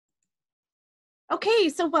Okay,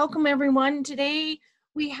 so welcome everyone. Today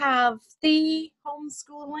we have the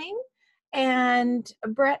homeschooling, and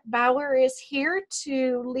Brett Bauer is here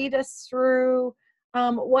to lead us through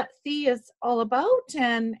what the is all about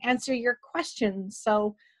and answer your questions.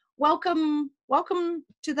 So welcome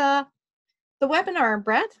to the webinar,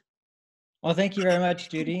 Brett. Well, thank you very much,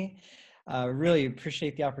 Judy. Really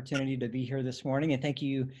appreciate the opportunity to be here this morning, and thank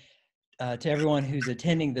you to everyone who's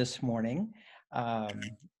attending this morning.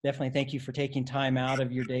 Definitely thank you for taking time out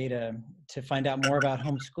of your day to find out more about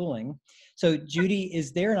homeschooling. So, Judy,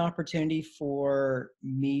 is there an opportunity for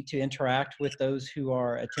me to interact with those who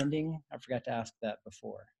are attending? I forgot to ask that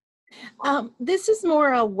before. This is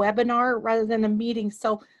more a webinar rather than a meeting.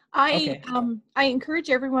 So Okay, I encourage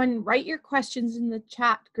everyone, write your questions in the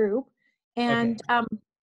chat group, okay. and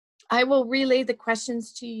I will relay the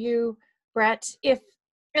questions to you, Brett.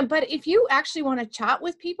 But if you actually want to chat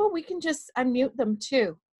with people, we can just unmute them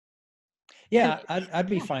too. And Yeah, I'd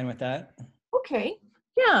be yeah, fine with that. okay.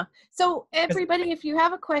 Yeah. So 'Cause- everybody, if you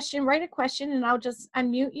have a question, write a question and I'll just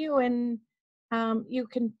unmute you, and you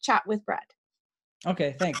can chat with Brett.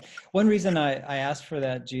 Okay, thanks. One reason I asked for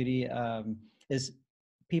that, Judy, is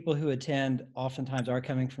people who attend oftentimes are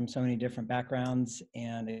coming from so many different backgrounds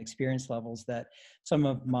and experience levels that some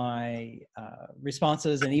of my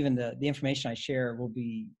responses and even the information I share will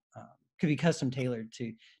be could be custom tailored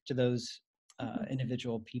to those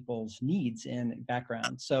individual people's needs and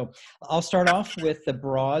backgrounds. So I'll start off with the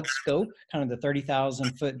broad scope, kind of the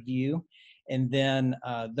 30,000 foot view. And then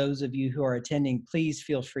those of you who are attending, please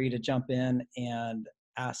feel free to jump in and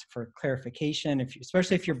ask for clarification,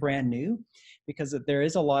 especially if you're brand new, because there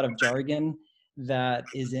is a lot of jargon that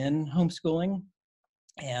is in homeschooling.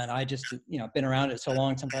 And I just, been around it so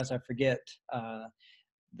long, sometimes I forget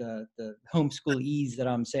the homeschoolese that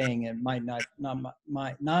I'm saying. It might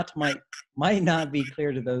not be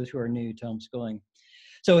clear to those who are new to homeschooling.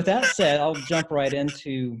 So with that said, I'll jump right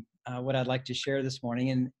into what I'd like to share this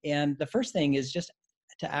morning. And the first thing is just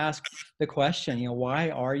to ask the question, why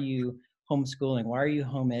are you homeschooling? Why are you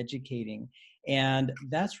home educating? And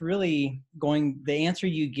that's really the answer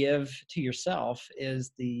you give to yourself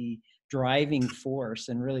is the driving force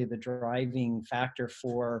and really the driving factor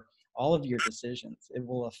for all of your decisions. It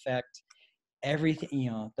will affect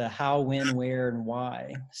everything, the how, when, where, and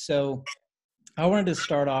why. So I wanted to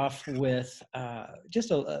start off with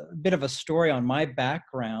just a bit of a story on my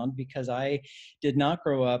background, because I did not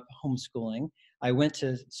grow up homeschooling. I went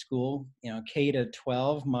to school, K to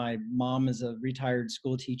 12. My mom is a retired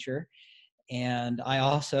school teacher. And I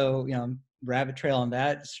also, rabbit trail on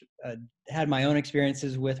that, had my own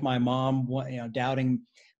experiences with my mom, doubting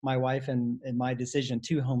my wife and my decision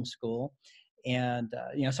to homeschool. And,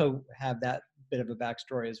 so have that bit of a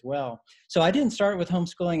backstory as well. So I didn't start with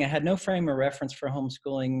homeschooling. I had no frame of reference for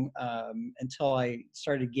homeschooling until I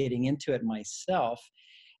started getting into it myself.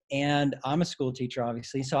 And I'm a school teacher,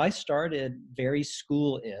 obviously. So I started very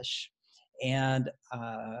school-ish. And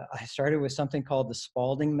I started with something called the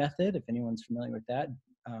Spalding method, if anyone's familiar with that.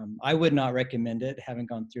 I would not recommend it, having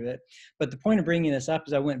gone through it. But the point of bringing this up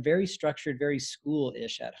is I went very structured, very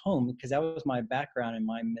school-ish at home, because that was my background and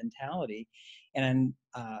my mentality. And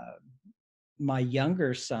my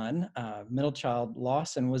younger son, middle child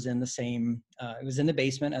Lawson, was in the same, it was in the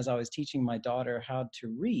basement as I was teaching my daughter how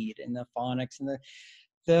to read, and the phonics and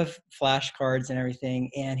the flashcards and everything.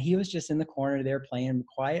 And he was just in the corner there playing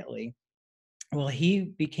quietly. Well,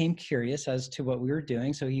 he became curious as to what we were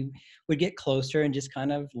doing. So he would get closer and just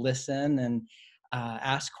kind of listen and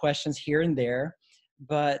ask questions here and there.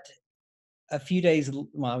 But a few days,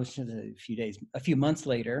 well, I was a few months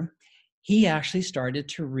later, he actually started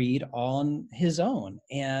to read on his own.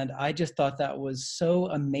 And I just thought that was so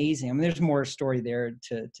amazing. I mean, there's more story there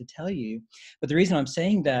to tell you. But the reason I'm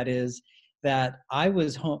saying that is that I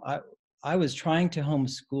was trying to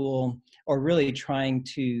homeschool, or really trying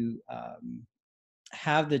to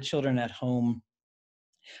have the children at home.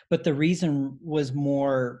 But the reason was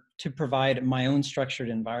more to provide my own structured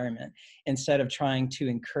environment instead of trying to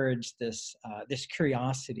encourage this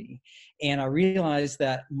curiosity. And I realized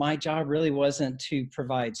that my job really wasn't to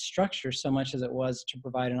provide structure so much as it was to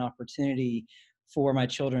provide an opportunity for my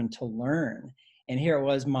children to learn. And here it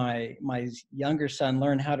was, my younger son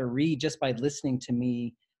learned how to read just by listening to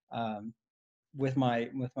me with my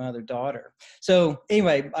other daughter. So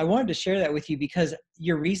anyway, I wanted to share that with you because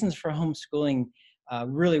your reasons for homeschooling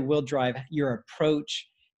really will drive your approach,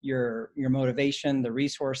 your motivation, the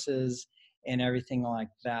resources, and everything like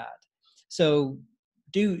that. So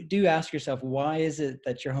do ask yourself, why is it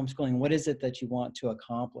that you're homeschooling? What is it that you want to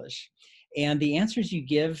accomplish? And the answers you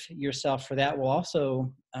give yourself for that will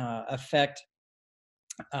also affect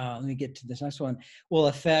let me get to this next one, will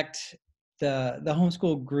affect the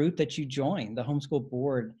homeschool group that you join, the homeschool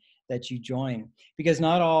board that you join, because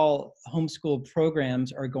not all homeschool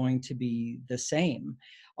programs are going to be the same.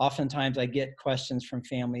 Oftentimes I get questions from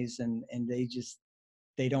families and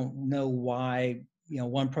they don't know why,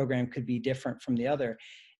 one program could be different from the other.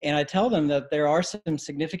 And I tell them that there are some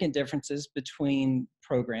significant differences between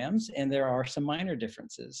programs and there are some minor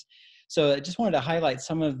differences. So I just wanted to highlight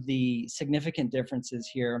some of the significant differences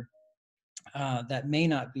here that may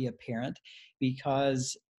not be apparent,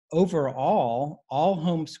 because overall, all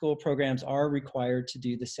homeschool programs are required to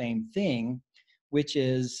do the same thing, which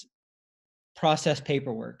is process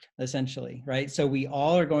paperwork, essentially, right? So we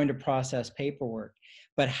all are going to process paperwork,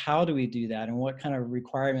 but how do we do that and what kind of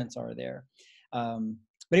requirements are there?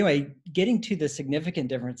 But anyway, getting to the significant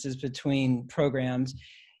differences between programs,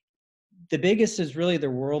 the biggest is really the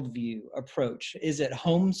worldview approach. Is it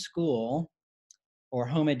homeschool or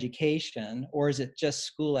home education, or is it just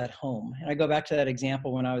school at home? And I go back to that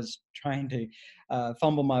example when I was trying to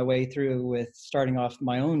fumble my way through with starting off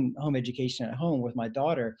my own home education at home with my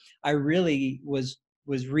daughter. I really was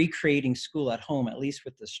recreating school at home, at least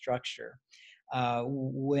with the structure.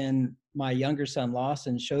 When my younger son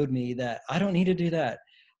Lawson showed me that I don't need to do that,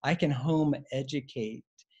 I can home educate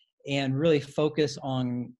and really focus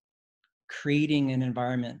on creating an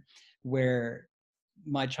environment where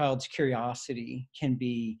my child's curiosity can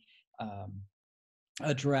be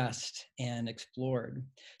addressed and explored.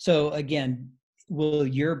 So again, will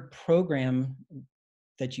your program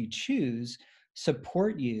that you choose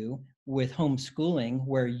support you with homeschooling,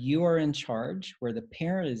 where you are in charge, where the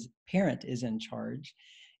parent is in charge,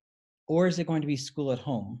 or is it going to be school at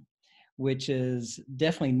home, which is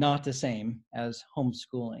definitely not the same as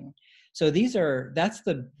homeschooling? So that's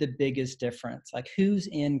the biggest difference, like who's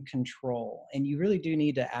in control. And you really do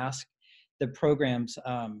need to ask the programs.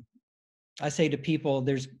 I say to people,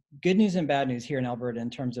 there's good news and bad news here in Alberta in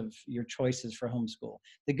terms of your choices for homeschool.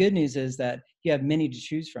 The good news is that you have many to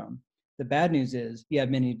choose from. The bad news is you have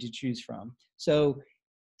many to choose from. So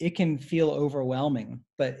it can feel overwhelming,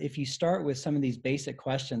 but if you start with some of these basic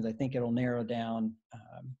questions, I think it'll narrow down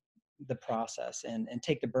the process and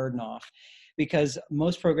take the burden off, because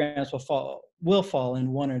most programs will fall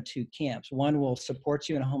in one or two camps. One will support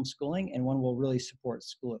you in homeschooling and one will really support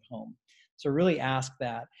school at home. So really ask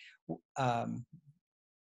that.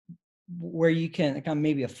 Where you can kind of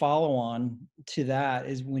maybe a follow-on to that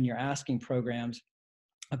is when you're asking programs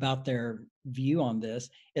about their view on this,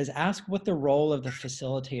 is ask what the role of the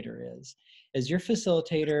facilitator is. Is your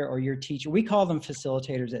facilitator or your teacher, we call them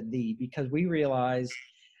facilitators at the, because we realize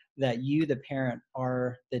that you, the parent,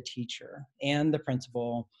 are the teacher and the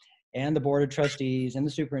principal and the board of trustees and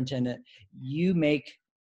the superintendent. You make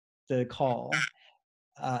the call.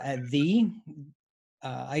 At the,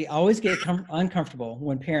 I always get uncomfortable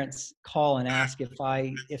when parents call and ask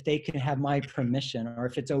if they can have my permission or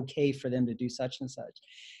if it's okay for them to do such and such.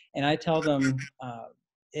 And I tell them,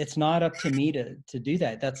 it's not up to me to do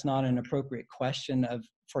that. That's not an appropriate question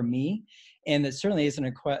for me. And it certainly isn't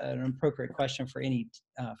an appropriate question for any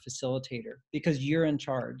facilitator, because you're in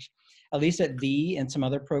charge. At least at the and some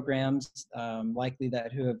other programs, likely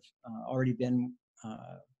that who have already been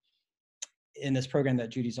in this program that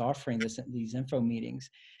Judy's offering, these info meetings.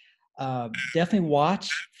 Definitely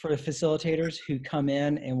watch for the facilitators who come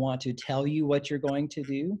in and want to tell you what you're going to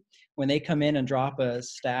do. When they come in and drop a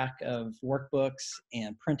stack of workbooks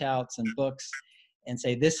and printouts and books and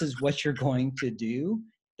say, this is what you're going to do,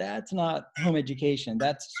 that's not home education,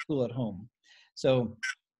 that's school at home. So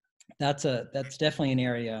that's definitely an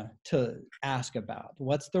area to ask about.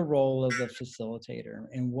 What's the role of the facilitator,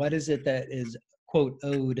 and what is it that is, quote,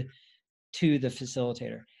 owed to the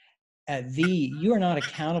facilitator? At the, you are not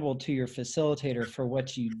accountable to your facilitator for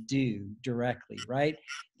what you do directly, right?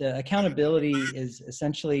 The accountability is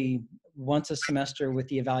essentially once a semester with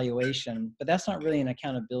the evaluation, but that's not really an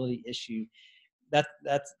accountability issue.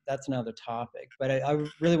 That's another topic. But I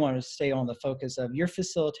really want to stay on the focus of your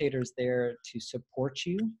facilitator is there to support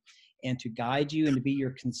you and to guide you and to be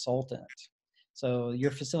your consultant. So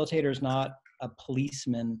your facilitator is not a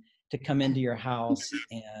policeman to come into your house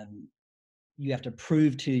and you have to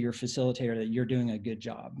prove to your facilitator that you're doing a good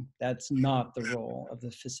job. That's not the role of the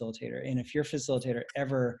facilitator. And if your facilitator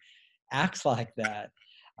ever acts like that,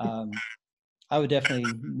 I would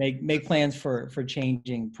definitely make plans for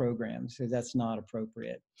changing programs, because that's not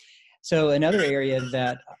appropriate. So another area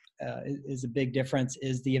that is a big difference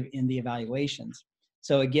is in the evaluations.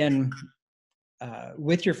 So again,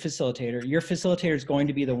 with your facilitator is going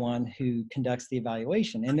to be the one who conducts the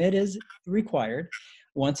evaluation, and it is required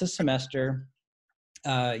once a semester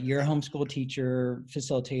your homeschool teacher,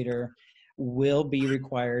 facilitator will be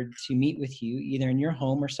required to meet with you either in your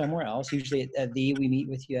home or somewhere else. Usually we meet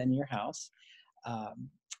with you in your house, um,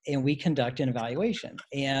 and we conduct an evaluation.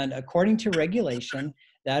 And according to regulation,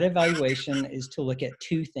 that evaluation is to look at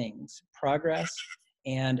two things: progress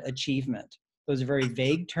and achievement. Those are very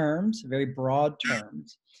vague terms, very broad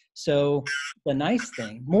terms. So the nice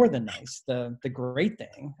thing, more than nice, the great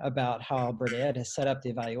thing about how Alberta Ed has set up the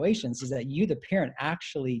evaluations is that you, the parent,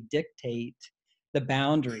 actually dictate the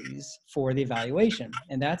boundaries for the evaluation.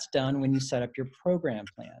 And that's done when you set up your program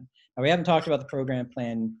plan. Now, we haven't talked about the program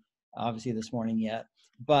plan, obviously, this morning yet,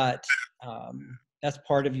 but that's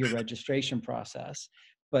part of your registration process.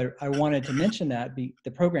 But I wanted to mention that, the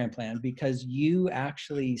program plan, because you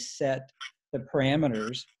actually set the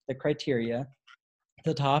parameters, the criteria,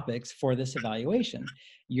 the topics for this evaluation.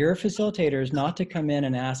 Your facilitator is not to come in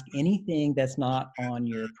and ask anything that's not on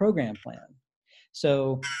your program plan.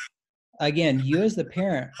 So again, you as the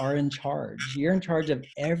parent are in charge. You're in charge of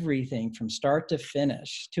everything from start to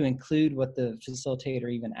finish, to include what the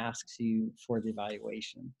facilitator even asks you for the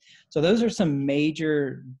evaluation. So those are some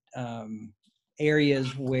major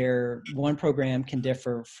areas where one program can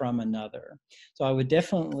differ from another. So I would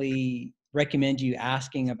definitely recommend you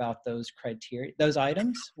asking about those criteria, those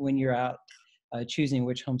items, when you're out choosing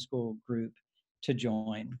which homeschool group to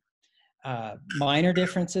join. Minor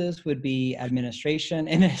differences would be administration,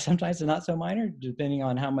 and sometimes it's not so minor, depending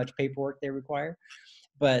on how much paperwork they require.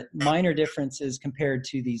 But minor differences compared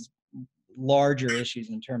to these larger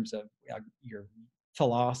issues in terms of your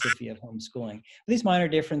philosophy of homeschooling. These minor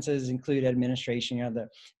differences include administration,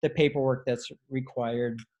 the paperwork that's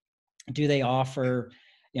required. Do they offer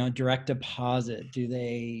direct deposit? Do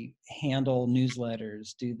they handle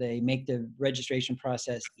newsletters? Do they make the registration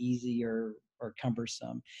process easy or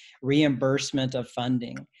cumbersome? Reimbursement of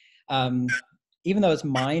funding. Even though it's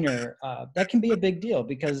minor, that can be a big deal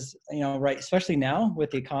because, right, especially now with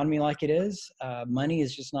the economy like it is, money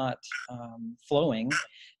is just not flowing,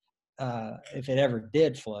 if it ever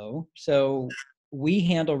did flow. So we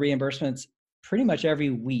handle reimbursements pretty much every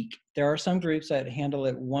week. There are some groups that handle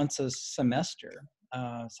it once a semester,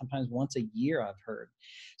 sometimes once a year, I've heard.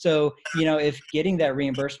 So, if getting that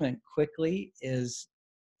reimbursement quickly is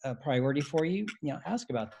a priority for you, ask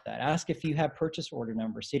about that. Ask if you have purchase order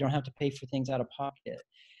numbers so you don't have to pay for things out of pocket.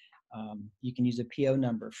 You can use a PO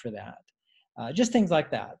number for that. Just things like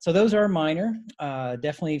that. So those are minor.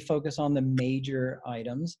 Definitely focus on the major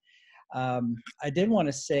items. I did want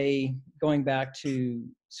to say, going back to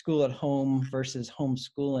school at home versus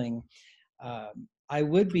homeschooling, I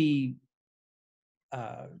would be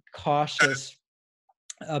cautious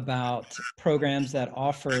about programs that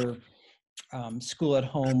offer school at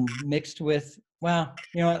home mixed with, well,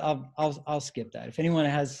 you know what, I'll skip that. If anyone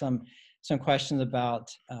has some questions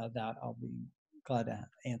about that, I'll be glad to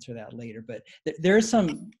answer that later. But there is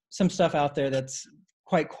some stuff out there that's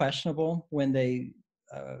quite questionable when they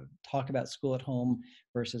talk about school at home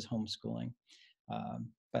versus homeschooling.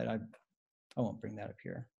 But I won't bring that up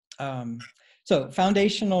here. So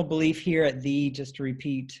foundational belief here at just to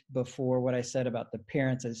repeat before what I said about the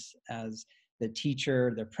parents as the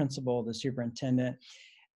teacher, the principal, the superintendent.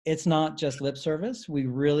 It's not just lip service. We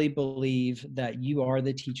really believe that you are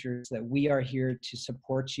the teachers, that we are here to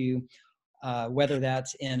support you, whether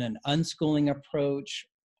that's in an unschooling approach,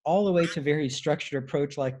 all the way to very structured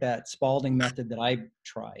approach like that Spalding method that I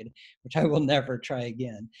tried, which I will never try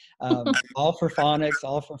again. All for phonics,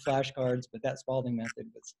 all for flashcards, but that Spalding method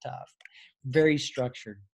was tough, very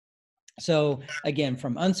structured. So again,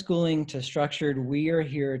 from unschooling to structured, we are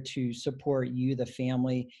here to support you, the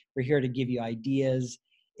family. We're here to give you ideas.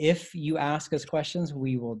 If you ask us questions,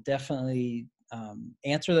 we will definitely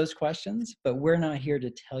answer those questions, but we're not here to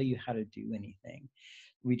tell you how to do anything.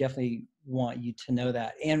 We definitely want you to know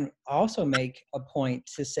that. And also make a point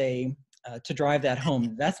to say, to drive that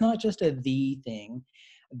home, that's not just a the thing.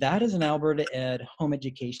 That is an Alberta Ed home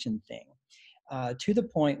education thing. To the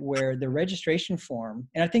point where the registration form,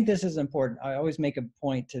 and I think this is important, I always make a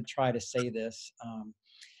point to try to say this,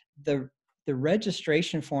 the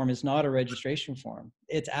registration form is not a registration form.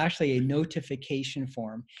 It's actually a notification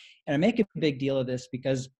form. And I make a big deal of this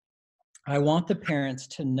because I want the parents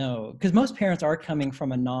to know, because most parents are coming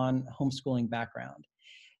from a non-homeschooling background.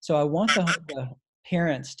 So I want the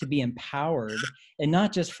parents to be empowered, and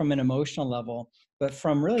not just from an emotional level, but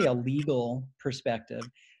from really a legal perspective.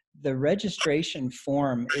 The registration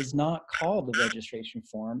form is not called the registration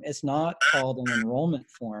form. It's not called an enrollment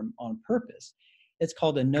form on purpose. It's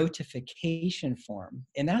called a notification form.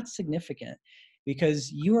 And that's significant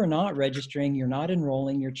because you are not registering, you're not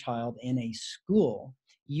enrolling your child in a school.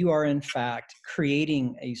 you are in fact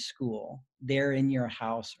creating a school there in your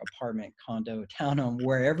house, apartment, condo, townhome,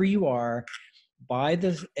 wherever you are. By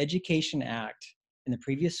the Education Act and the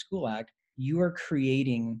previous School Act, you are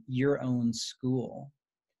creating your own school,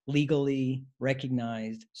 legally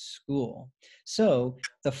recognized school. So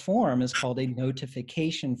the form is called a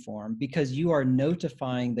notification form because you are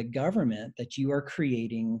notifying the government that you are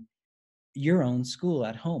creating your own school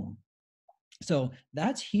at home. So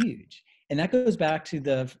that's huge. And that goes back to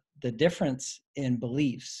the difference in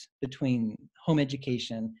beliefs between home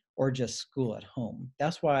education or just school at home.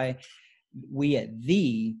 That's why we at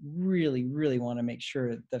the really want to make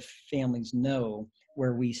sure the families know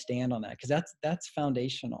where we stand on that, because that's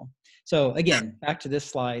foundational. So again, back to this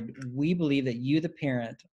slide, we believe that you, the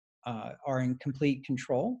parent, are in complete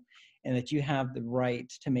control and that you have the right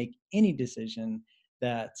to make any decision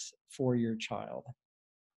that's for your child.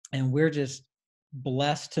 And we're just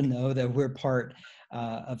blessed to know that we're part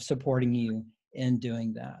of supporting you in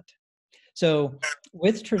doing that. So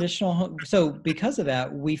with so because of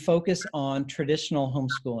that, we focus on traditional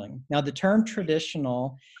homeschooling. Now the term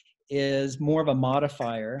traditional is more of a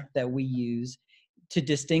modifier that we use to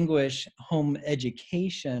distinguish home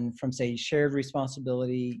education from, say, shared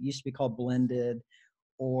responsibility, used to be called blended,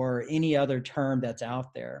 or any other term that's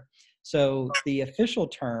out there. So the official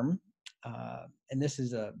term, and this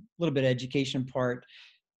is a little bit of education part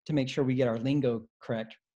to make sure we get our lingo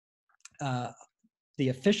correct. The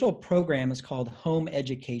official program is called home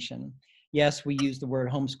education. Yes, we use the word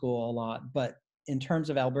homeschool a lot, but in terms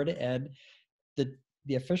of Alberta Ed,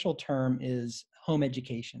 the official term is home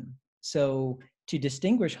education. So to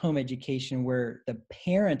distinguish home education where the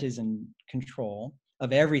parent is in control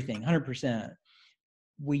of everything, 100%,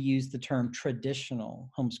 we use the term traditional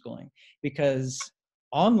homeschooling, because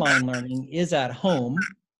online learning is at home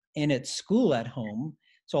and it's school at home.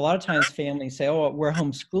 So a lot of times families say, oh, we're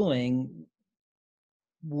homeschooling,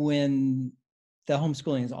 when the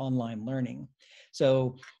homeschooling is online learning.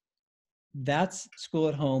 So that's school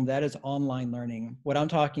at home, that is online learning. What I'm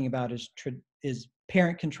talking about is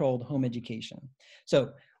parent controlled home education.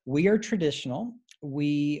 So we are traditional.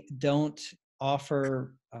 We don't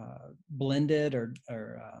offer blended or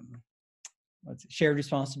shared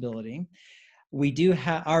responsibility. We do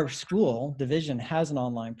have, our school division has an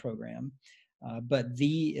online program, but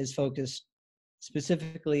the is focused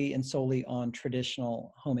specifically and solely on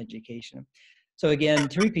traditional home education. So again,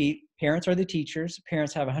 to repeat, parents are the teachers.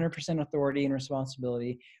 Parents have 100% authority and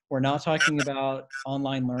responsibility. We're not talking about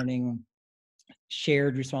online learning,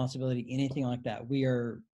 shared responsibility, anything like that. We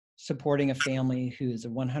are supporting a family who is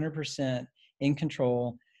 100% in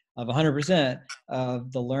control of 100%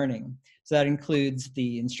 of the learning. So that includes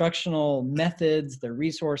the instructional methods, the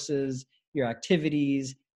resources, your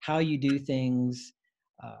activities, how you do things,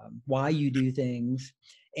 why you do things.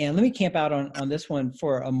 And let me camp out on this one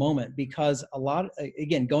for a moment, because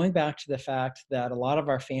again, going back to the fact that a lot of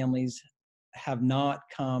our families have not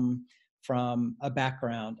come from a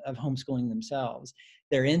background of homeschooling themselves.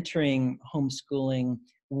 They're entering homeschooling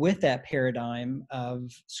with that paradigm of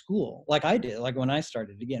school, like I did, like when I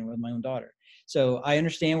started, again, with my own daughter. So I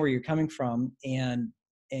understand where you're coming from and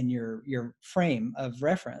your frame of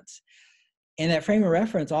reference. And that frame of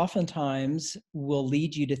reference oftentimes will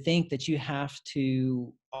lead you to think that you have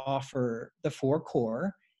to offer the 4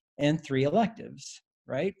 core and 3 electives,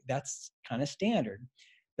 right? That's kind of standard.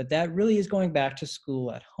 But that really is going back to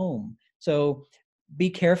school at home. So be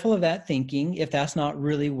careful of that thinking if that's not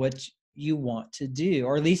really what you want to do,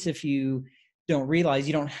 or at least if you don't realize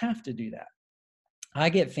you don't have to do that. I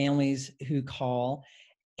get families who call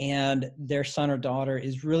and their son or daughter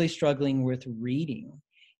is really struggling with reading,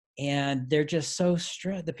 and they're just so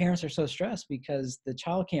stressed. The parents are so stressed because the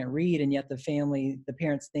child can't read, and yet the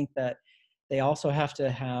parents think that they also have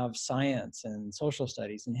to have science and social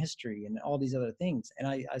studies and history and all these other things. And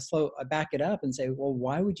I back it up and say, well,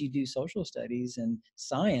 why would you do social studies and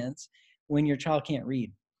science when your child can't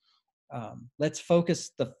read? Let's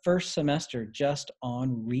focus the first semester just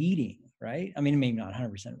on reading, right? I mean, maybe not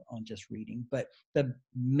 100% on just reading, but the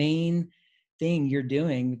main thing you're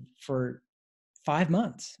doing for 5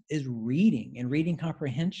 months is reading and reading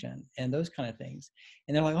comprehension and those kind of things.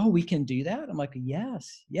 And they're like, oh, we can do that? I'm like,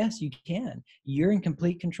 yes, you can. You're in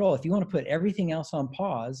complete control. If you want to put everything else on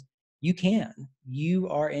pause, you can. You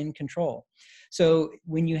are in control. So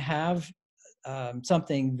when you have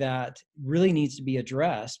something that really needs to be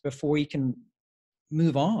addressed before you can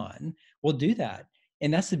move on, we'll do that.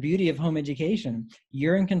 And that's the beauty of home education.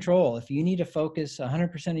 You're in control. If you need to focus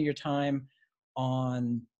 100% of your time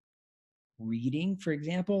on reading, for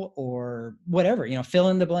example, or whatever, fill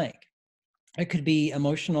in the blank. It could be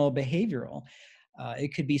emotional behavioral.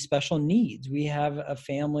 It could be special needs. We have a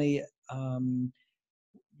family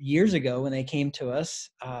years ago when they came to us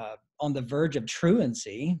on the verge of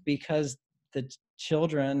truancy because the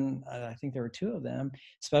children, I think there were two of them,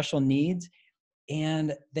 special needs,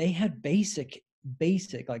 and they had basic,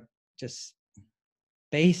 like just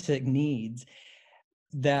basic needs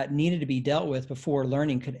that needed to be dealt with before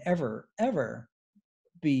learning could ever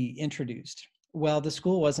be introduced. Well, the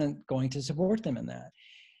school wasn't going to support them in that.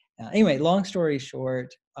 Anyway, long story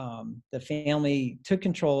short, the family took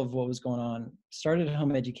control of what was going on, started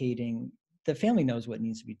home educating. The family knows what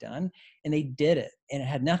needs to be done, and they did it. And it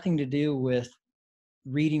had nothing to do with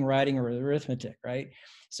reading, writing, or arithmetic, right?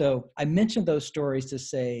 So I mentioned those stories to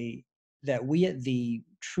say that we at the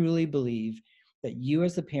truly believe that you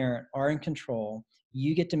as the parent are in control.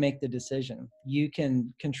 You get to make the decision. You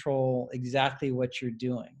can control exactly what you're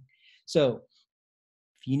doing. So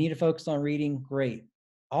if you need to focus on reading, great.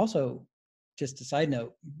 Also, just a side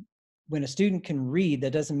note, when a student can read,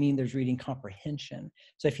 that doesn't mean there's reading comprehension.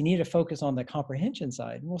 So if you need to focus on the comprehension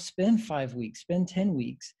side, we'll spend 5 weeks, spend 10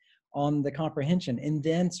 weeks on the comprehension, and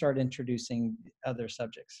then start introducing other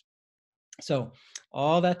subjects. So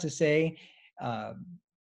all that to say,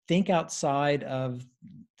 think outside of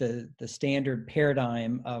the standard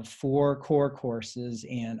paradigm of 4 core courses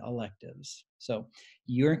and electives. So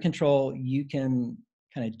you're in control. You can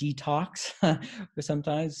kind of detox, but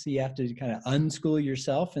sometimes you have to kind of unschool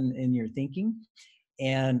yourself in your thinking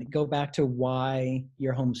and go back to why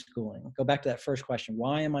you're homeschooling. Go back to that first question.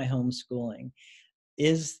 Why am I homeschooling?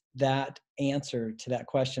 Is that answer to that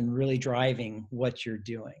question really driving what you're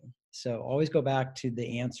doing? So always go back to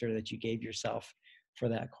the answer that you gave yourself for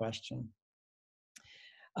that question.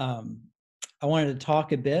 I wanted to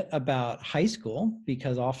talk a bit about high school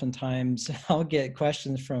because oftentimes I'll get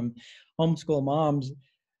questions from homeschool moms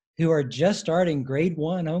who are just starting grade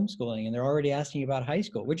 1 homeschooling and they're already asking about high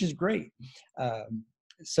school, which is great.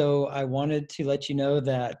 So I wanted to let you know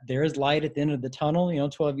that there is light at the end of the tunnel,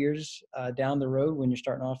 12 years down the road when you're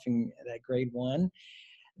starting off in that grade 1,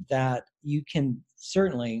 that you can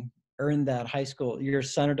certainly earn that high school, your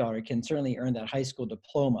son or daughter can certainly earn that high school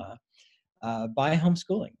diploma by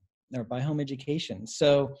homeschooling or by home education.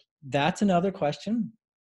 So that's another question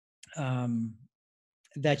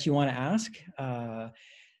that you want to ask.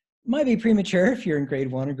 Might be premature if you're in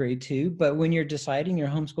grade 1 or grade 2, but when you're deciding your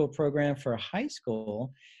homeschool program for high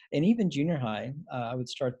school and even junior high, I would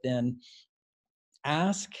start then,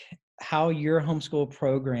 ask how your homeschool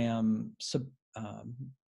program,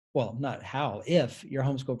 well, not how, if your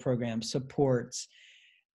homeschool program supports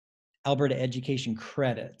Alberta education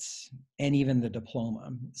credits and even the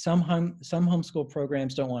diploma. Some homeschool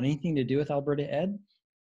programs don't want anything to do with Alberta Ed.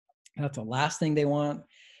 That's the last thing they want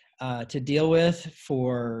to deal with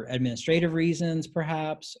for administrative reasons,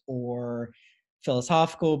 perhaps, or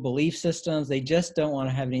philosophical belief systems. They just don't want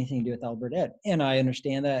to have anything to do with Alberta Ed. And I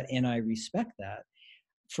understand that and I respect that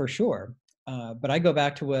for sure. But I go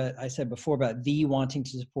back to what I said before about the wanting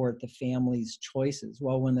to support the family's choices.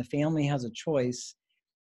 Well, when the family has a choice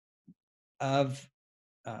of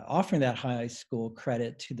offering that high school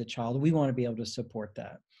credit to the child, we want to be able to support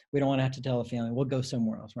that. We don't want to have to tell the family, we'll go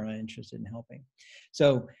somewhere else. We're not interested in helping.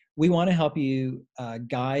 So we want to help you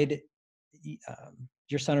guide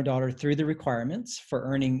your son or daughter through the requirements for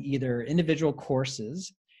earning either individual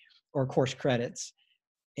courses or course credits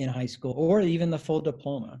in high school, or even the full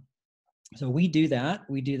diploma. So we do that.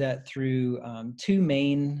 We do that through 2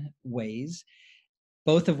 main ways,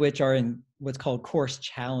 both of which are in what's called course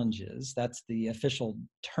challenges. That's the official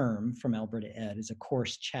term from Alberta Ed, is a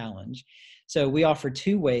course challenge. So we offer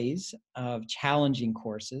 2 ways of challenging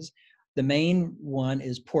courses. The main one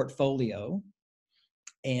is portfolio,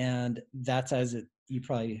 and that's you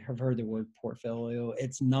probably have heard the word portfolio.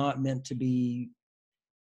 It's not meant to be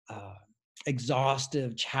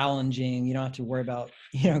exhaustive, challenging. You don't have to worry about,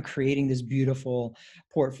 creating this beautiful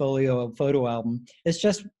portfolio photo album. It's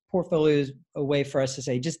just portfolio is a way for us to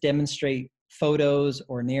say, just demonstrate photos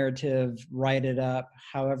or narrative, write it up,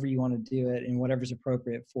 however you want to do it, and whatever's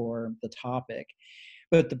appropriate for the topic.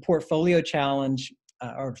 But the portfolio challenge,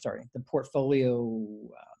 the portfolio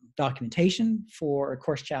documentation for a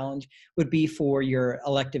course challenge would be for your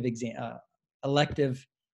elective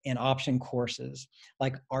and option courses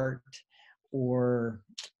like art or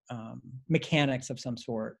mechanics of some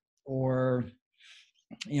sort, or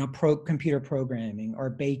computer programming or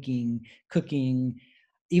baking, cooking,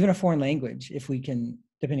 even a foreign language, if we can,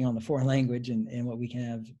 depending on the foreign language and what we can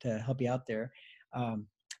have to help you out there.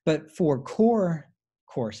 But for core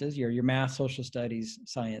courses, your math, social studies,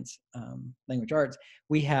 science, language arts,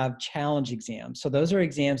 we have challenge exams. So those are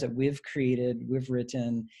exams that we've created, we've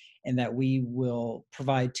written, and that we will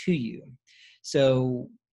provide to you. So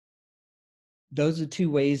those are two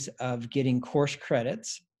ways of getting course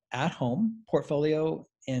credits at home, portfolio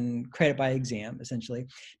and credit by exam, essentially.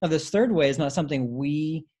 Now, this third way is not something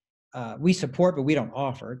we support, but we don't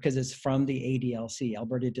offer because it's from the ADLC,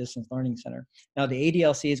 Alberta Distance Learning Center. Now, the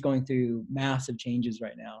ADLC is going through massive changes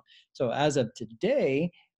right now. So as of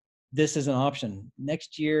today, this is an option.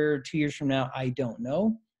 Next year, 2 years from now, I don't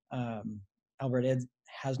know. Alberta Ed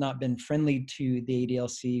has not been friendly to the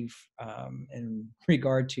ADLC in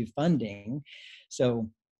regard to funding. So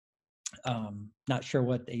not sure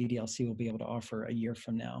what the ADLC will be able to offer a year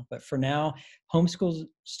from now. But for now, homeschool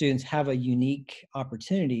students have a unique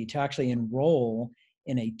opportunity to actually enroll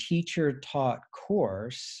in a teacher-taught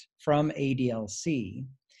course from ADLC.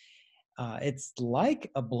 It's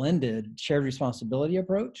like a blended shared responsibility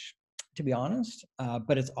approach, to be honest,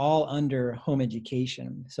 but it's all under home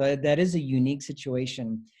education. So that is a unique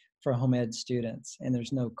situation for home ed students, and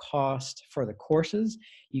there's no cost for the courses.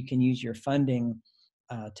 You can use your funding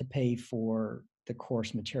to pay for the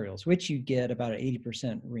course materials, which you get about an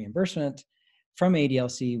 80% reimbursement from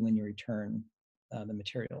ADLC when you return the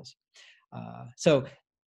materials. So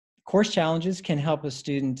course challenges can help a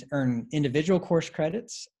student earn individual course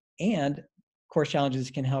credits, and course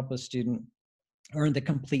challenges can help a student earn the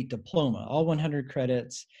complete diploma, all 100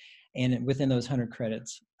 credits, and within those 100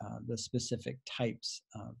 credits, the specific types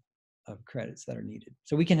of credits that are needed.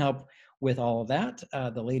 So we can help with all of that.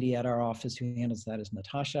 The lady at our office who handles that is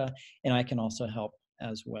Natasha, and I can also help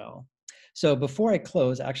as well. So before I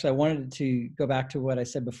close, actually, I wanted to go back to what I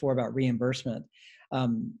said before about reimbursement.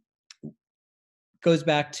 Goes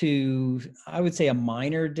back to, I would say, a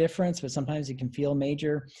minor difference, but sometimes it can feel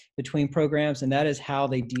major between programs, and that is how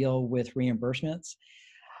they deal with reimbursements.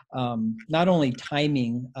 Not only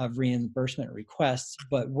timing of reimbursement requests,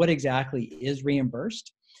 but what exactly is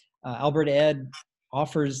reimbursed. Alberta Ed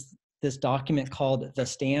offers this document called the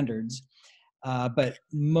standards, but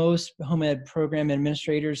most home ed program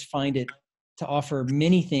administrators find it to offer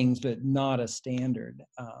many things, but not a standard.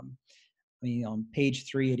 I mean, on page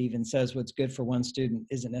 3, it even says what's good for one student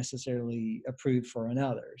isn't necessarily approved for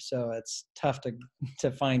another. So it's tough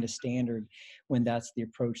to find a standard when that's the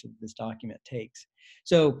approach that this document takes.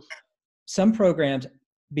 So some programs,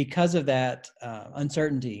 because of that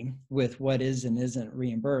uncertainty with what is and isn't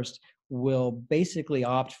reimbursed, will basically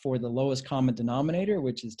opt for the lowest common denominator,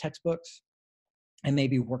 which is textbooks and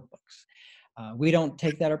maybe workbooks. We don't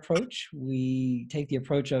take that approach. We take the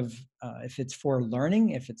approach of if it's for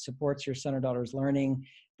learning, if it supports your son or daughter's learning,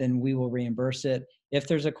 then we will reimburse it. If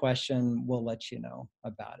there's a question, we'll let you know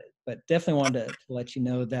about it. But definitely wanted to let you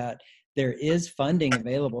know that there is funding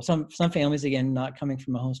available. Some families, again, not coming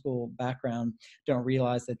from a homeschool background, don't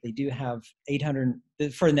realize that they do have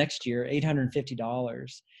for next year,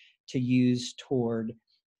 $850 to use toward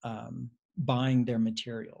buying their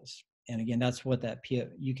materials. And again, that's what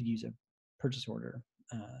you could use a purchase order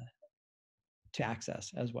to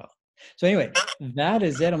access as well. So anyway, that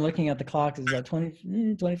is it. I'm looking at the clock. It's about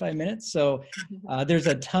 25 minutes. So there's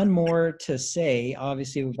a ton more to say,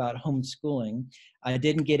 obviously, about homeschooling. I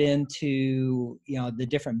didn't get into the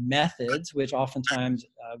different methods, which oftentimes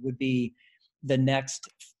would be the next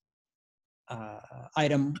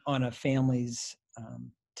item on a family's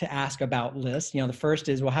to ask about list. The first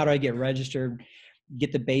is, well, how do I get registered?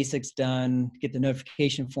 Get the basics done, get the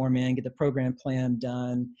notification form in, get the program plan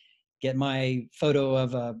done, get my photo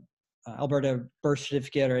of a Alberta birth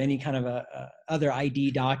certificate or any kind of other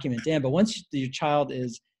ID document in. But once your child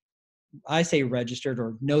is, I say, registered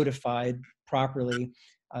or notified properly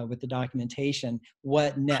with the documentation,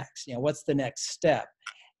 what next? What's the next step?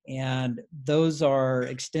 And those are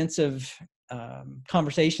extensive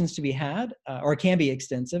conversations to be had, or can be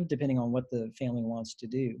extensive depending on what the family wants to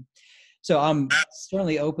do. So I'm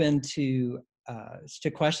certainly open to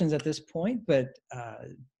questions at this point, but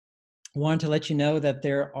wanted to let you know that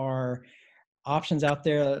there are options out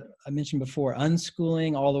there. I mentioned before,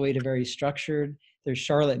 unschooling all the way to very structured. There's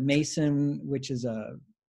Charlotte Mason, which is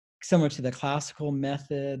similar to the classical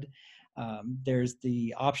method. There's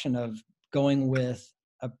the option of going with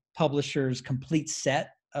a publisher's complete set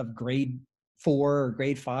of grade 4 or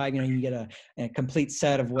grade 5. You get a complete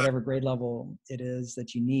set of whatever grade level it is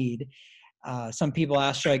that you need. Some people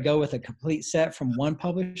ask, should I go with a complete set from one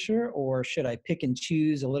publisher, or should I pick and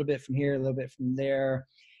choose a little bit from here, a little bit from there?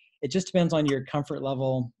 It just depends on your comfort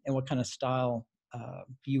level and what kind of style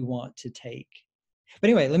you want to take. But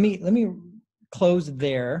anyway, let me close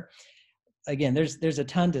there. Again, there's a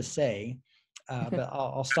ton to say, but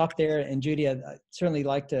I'll stop there. And Judy, I'd certainly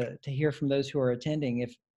like to hear from those who are attending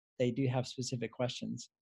if they do have specific questions.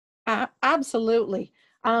 Absolutely.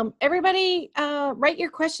 Everybody, write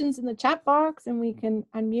your questions in the chat box and we can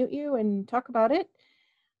unmute you and talk about it.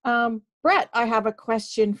 Brett, I have a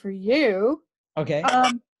question for you. Okay.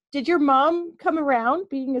 Did your mom come around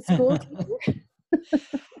being a school teacher?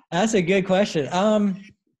 That's a good question.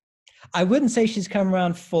 I wouldn't say she's come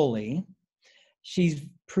around fully. She's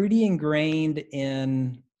pretty ingrained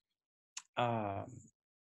in,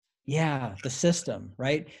 the system,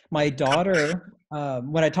 right? My daughter,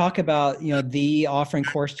 when I talk about, the offering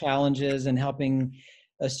course challenges and helping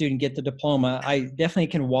a student get the diploma, I definitely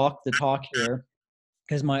can walk the talk here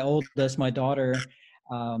because my oldest, my daughter,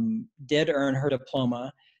 did earn her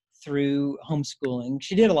diploma through homeschooling.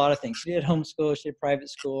 She did a lot of things. She did homeschool, she did private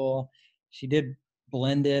school, she did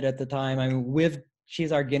blended at the time. I mean,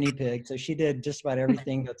 she's our guinea pig, so she did just about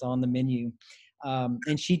everything that's on the menu.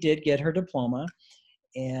 And she did get her diploma.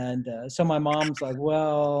 And so my mom's like,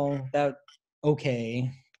 well,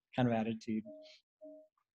 okay, kind of attitude.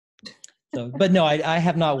 So, but no, I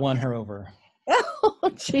have not won her over.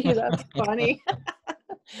 Oh, gee, that's funny.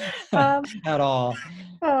 At all.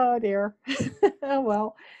 Oh, dear. Oh,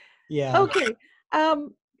 well. Yeah. Okay.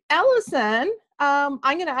 Allison, I'm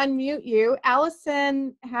going to unmute you.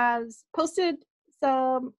 Allison has posted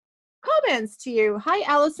some comments to you. Hi,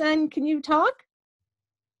 Allison. Can you talk?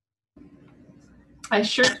 I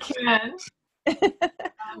sure can.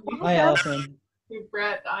 Hi, Allison. Hey,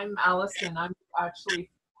 Brett. I'm Allison. I'm actually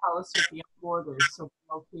Palliser Beyond Borders, so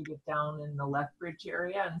located down in the Lethbridge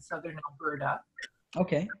area in southern Alberta.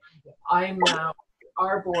 Okay. I'm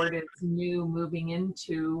our board is new, moving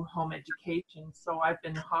into home education, so I've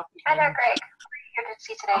been hopping. Hi there, Greg. Here to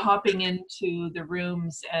see today. Hopping into the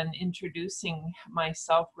rooms and introducing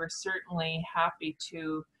myself. We're certainly happy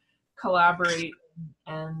to collaborate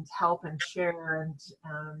and help and share, and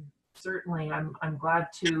certainly I'm glad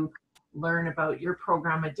to learn about your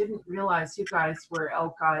program. I didn't realize you guys were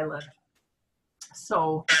Elk Island.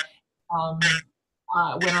 So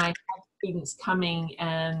when I have students coming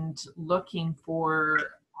and looking for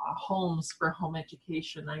homes for home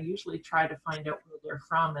education, I usually try to find out where they're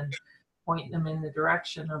from and point them in the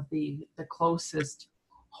direction of the closest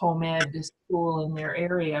home ed school in their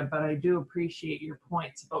area. But I do appreciate your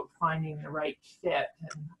points about finding the right fit,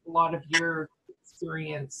 and a lot of your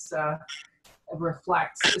experience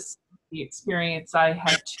reflects the experience I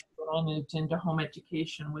had when I moved into home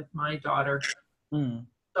education with my daughter.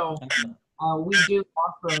 So we do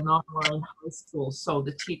offer an online high school, so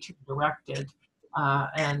the teacher directed,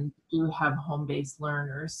 and do have home-based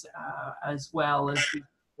learners as well as we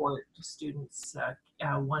support students.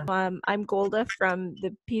 I'm Golda from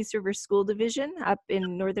the Peace River School Division up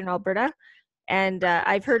in Northern Alberta. And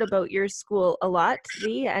I've heard about your school a lot,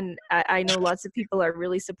 Lee, and I know lots of people are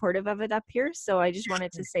really supportive of it up here. So I just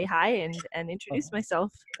wanted to say hi and introduce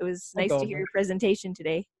myself. It was nice to hear your presentation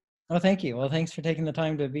today. Oh, thank you. Well, thanks for taking the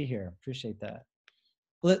time to be here. Appreciate that.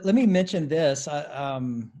 Let me mention this,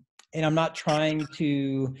 and I'm not trying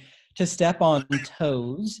to step on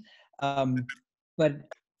toes, but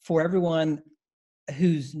for everyone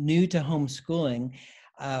who's new to homeschooling,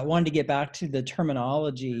 I wanted to get back to the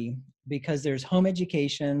terminology, because there's home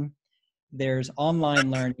education, there's online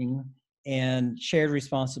learning, and shared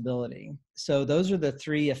responsibility. So those are the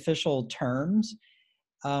three official terms.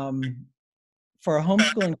 For a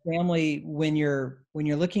homeschooling family, when you're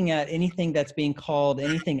looking at anything that's being called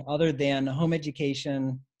anything other than home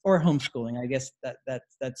education or homeschooling, I guess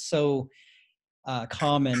that's so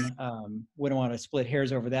common. Wouldn't want to split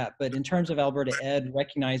hairs over that. But in terms of Alberta Ed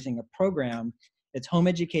recognizing a program, it's home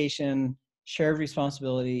education, shared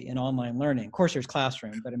responsibility, and online learning. Of course, there's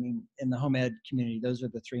classroom, but I mean, in the home ed community, those are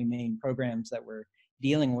the three main programs that we're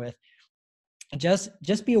dealing with. Just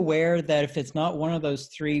be aware that if it's not one of those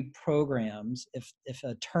three programs, if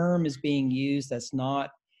a term is being used that's not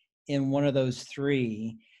in one of those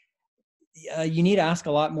three, you need to ask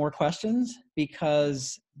a lot more questions,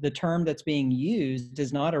 because the term that's being used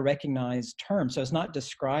is not a recognized term. So it's not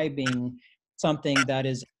describing something that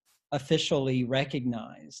is officially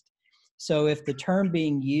recognized. So if the term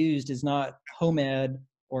being used is not home ed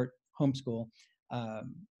or homeschool,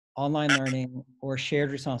 online learning, or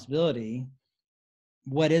shared responsibility,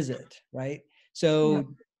 what is it, right? So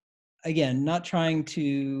again, not trying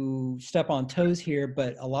to step on toes here,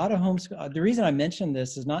 but a lot of homeschool, the reason I mention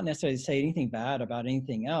this is not necessarily to say anything bad about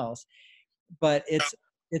anything else, but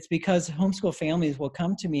it's because homeschool families will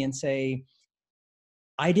come to me and say,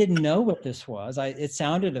 I didn't know what this was. It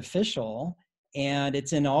sounded official, and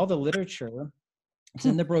it's in all the literature, it's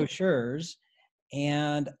in the brochures,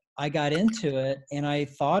 and I got into it and I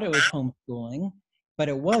thought it was homeschooling, but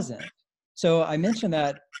it wasn't. So I mentioned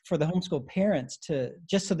that for the homeschool parents to,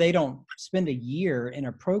 just so they don't spend a year in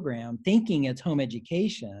a program thinking it's home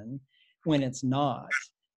education when it's not.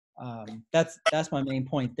 That's my main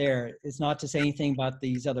point there. It's not to say anything about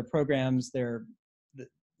these other programs. The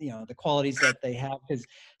qualities that they have, because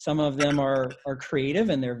some of them are creative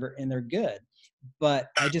and they're good. But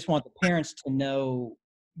I just want the parents to know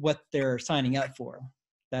what they're signing up for.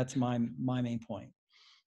 That's my main point.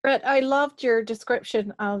 Brett, I loved your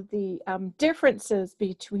description of the differences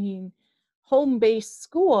between home-based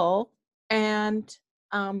school and,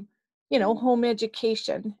 home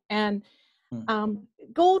education. And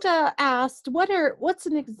Golda asked, what's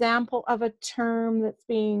an example of a term that's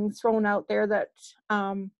being thrown out there that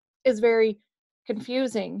is very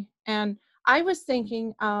confusing? And I was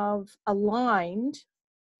thinking of aligned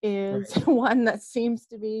is Right. one that seems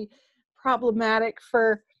to be problematic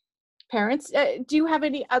for parents. Do you have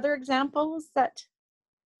any other examples that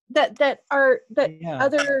Yeah.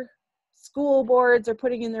 other school boards are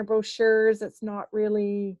putting in their brochures that's not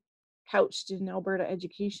really couched in Alberta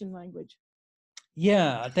education language?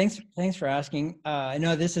 Yeah, thanks for asking. I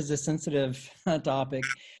know this is a sensitive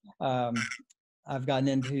topic. I've gotten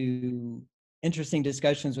into interesting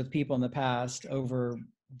discussions with people in the past over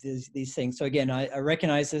these things. So again, I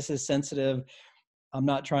recognize this is sensitive. I'm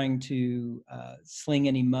not trying to sling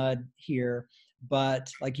any mud here,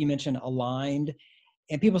 but like you mentioned, aligned.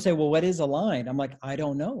 And people say, well, what is aligned? I'm like, I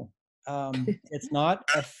don't know. It's not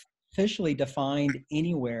officially defined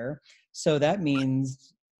anywhere. So that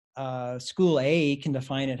means school A can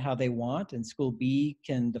define it how they want, and school B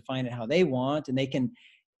can define it how they want, and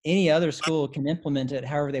any other school can implement it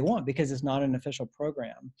however they want because it's not an official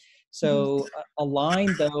program. So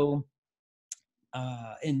aligned, though,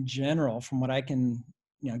 in general, from what I can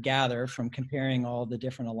gather from comparing all the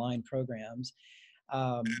different aligned programs,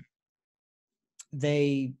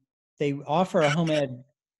 they offer a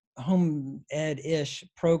home ed-ish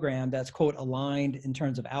program that's quote aligned in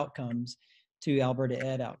terms of outcomes to Alberta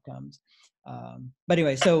Ed outcomes. But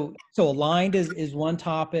anyway, so aligned is one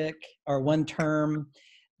topic or one term.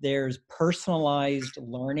 There's personalized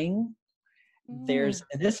learning. And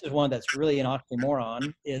this is one that's really an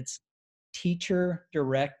oxymoron. It's teacher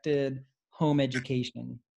directed home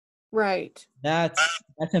education. Right. That's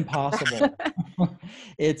impossible.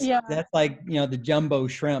 Yeah. That's like the jumbo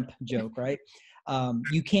shrimp joke, right?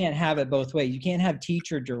 You can't have it both ways. You can't have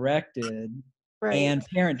teacher directed and Right.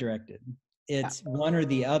 parent directed. It's one or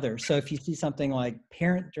the other. So if you see something like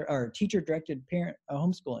parent or teacher directed parent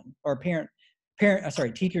homeschooling or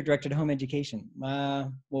teacher directed home education,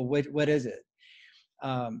 well, what is it?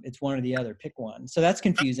 It's one or the other. Pick one. So that's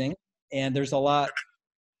confusing, and there's a lot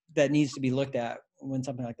that needs to be looked at when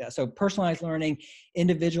something like that. So personalized learning,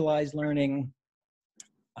 individualized learning,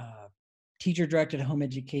 teacher-directed home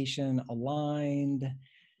education, aligned.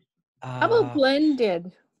 How about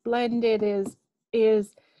blended? Blended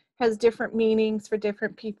is has different meanings for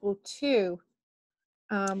different people too.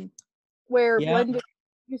 Where Yeah, blended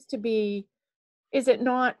used to be, is it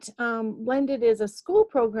not? Blended is a school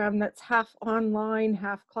program that's half online,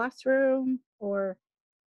 half classroom, or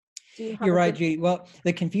do you have you're a right, good? Judy. Well,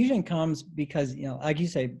 the confusion comes because like you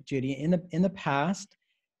say, Judy, in the past,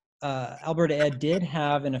 Alberta Ed did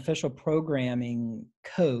have an official programming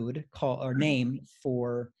code name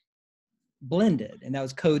for blended, and that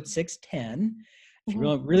was code 610. If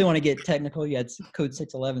you really want to get technical, you had code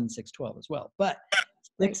 611, 612 as well. But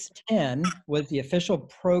 610 was the official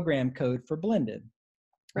program code for blended.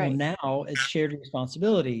 Well, Right. now it's shared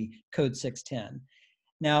responsibility code 610.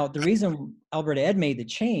 Now, the reason Alberta Ed made the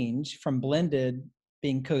change from blended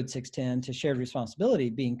being code 610 to shared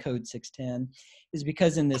responsibility being code 610 is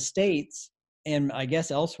because in the States, and I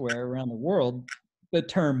guess elsewhere around the world, the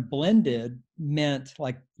term blended meant,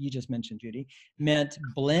 like you just mentioned, Judy, meant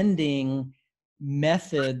blending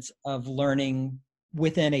methods of learning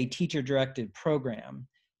within a teacher-directed program.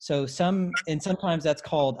 So sometimes that's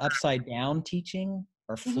called upside down teaching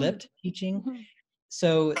or flipped teaching.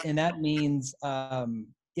 So, and that means,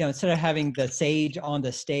 instead of having the sage on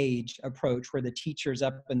the stage approach where the teacher's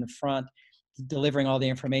up in the front delivering all the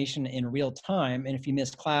information in real time, and if you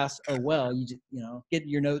miss class, oh well, you just, get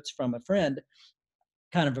your notes from a friend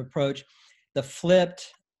kind of approach. The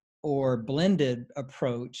flipped or blended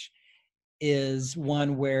approach is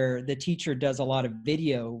one where the teacher does a lot of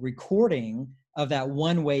video recording of that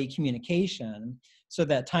one-way communication so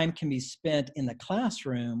that time can be spent in the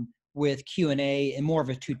classroom with Q&A and more of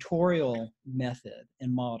a tutorial method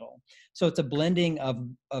and model. So it's a blending of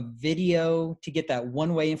video to get that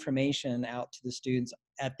one-way information out to the students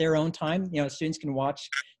at their own time. Students can watch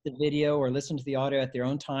the video or listen to the audio at their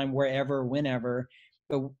own time, wherever, whenever,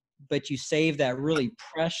 but but you save that really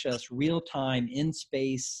precious real-time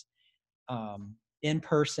in-space,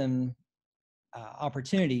 in-person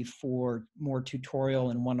opportunity for more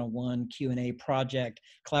tutorial and one-on-one Q&A, project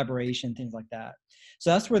collaboration, things like that. So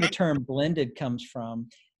that's where the term blended comes from.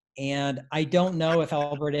 And I don't know if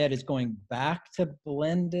Alberta Ed is going back to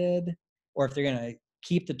blended or if they're going to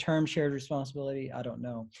keep the term shared responsibility. I don't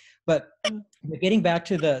know. But getting back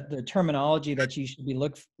to the terminology that you should be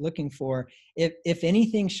looking for, if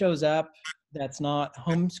anything shows up that's not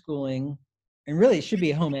homeschooling, and really it should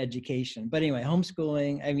be home education, but anyway,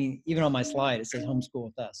 homeschooling, I mean, even on my slide it says homeschool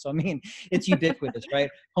with us, so I mean it's ubiquitous, right?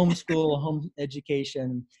 Homeschool, home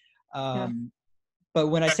education. But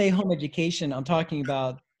when I say home education, I'm talking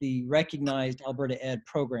about the recognized Alberta Ed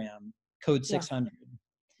program, code 600.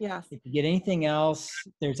 Yes. If you get anything else,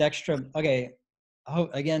 there's extra. Okay,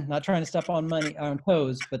 again, not trying to step on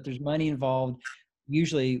toes, but there's money involved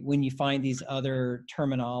usually when you find these other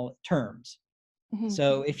terms. Mm-hmm.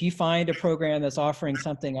 So if you find a program that's offering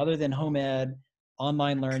something other than home ed,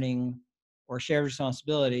 online learning, or shared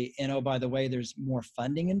responsibility, and oh, by the way, there's more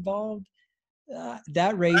funding involved,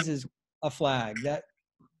 that raises a flag.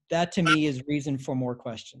 That to me is reason for more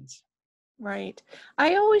questions. Right.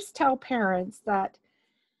 I always tell parents that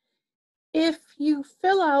if you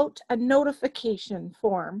fill out a notification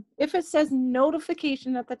form, if it says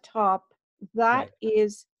notification at the top, that Right.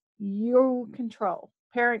 is your control,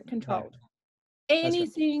 parent controlled. Right.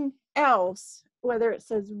 Anything else, whether it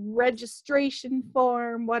says registration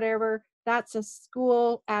form, whatever, that's a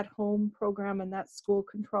school at home program and that's school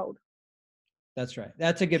controlled. That's right.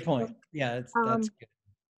 That's a good point. Yeah, that's good.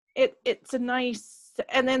 It's a nice,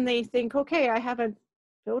 and then they think, okay, I haven't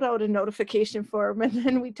filled out a notification form, and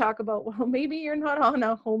then we talk about, well, maybe you're not on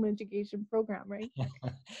a home education program, right?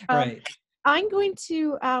 Right. I'm going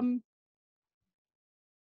to I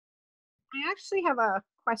actually have a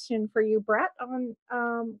question for you, Brett, on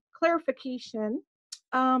clarification.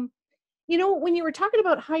 When you were talking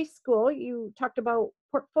about high school, you talked about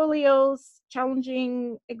portfolios,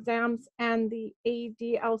 challenging exams, and the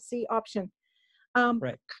ADLC option.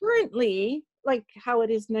 Right. Currently, like how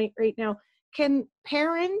it is right now, can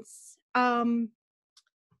parents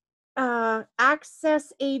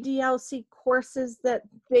access ADLC courses that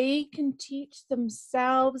they can teach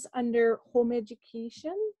themselves under home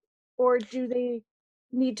education, or do they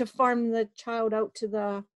need to farm the child out to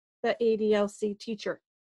the ADLC teacher?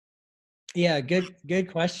 Yeah,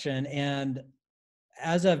 good question. And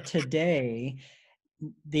as of today,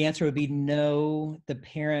 the answer would be no, the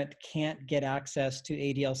parent can't get access to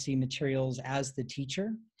ADLC materials as the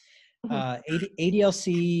teacher.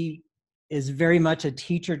 ADLC is very much a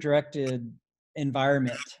teacher-directed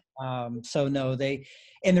environment. So no,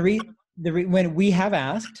 when we have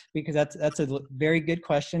asked, because that's a very good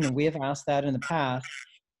question, and we have asked that in the past,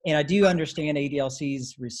 and I do understand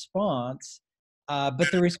ADLC's response, but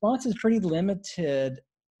the response is pretty limited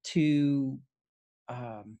to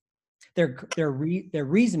their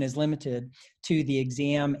reason is limited to the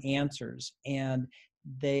exam answers, and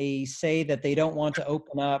they say that they don't want to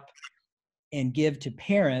open up and give to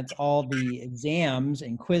parents all the exams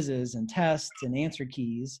and quizzes and tests and answer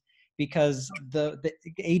keys because the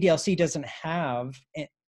ADLC doesn't have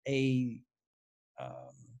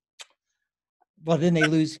well, then they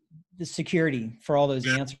lose the security for all those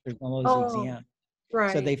answers on those exams.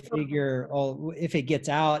 Right. So they figure, oh, if it gets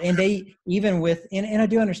out, and they even with, and I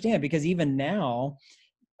do understand, because even now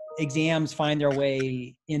exams find their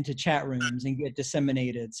way into chat rooms and get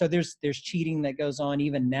disseminated. So there's cheating that goes on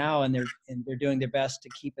even now, and they're doing their best to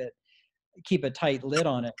keep a tight lid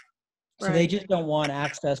on it. So they just don't want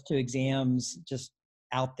access to exams just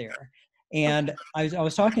out there. And I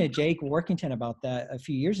was talking to Jake Workington about that a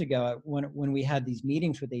few years ago when we had these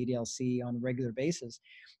meetings with ADLC on a regular basis.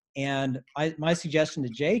 And my suggestion to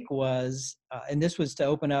Jake was, and this was to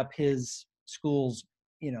open up his school's,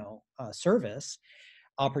 service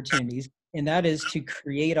opportunities, and that is to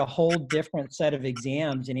create a whole different set of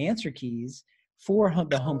exams and answer keys for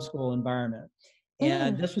the homeschool environment.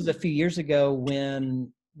 And this was a few years ago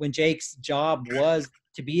when Jake's job was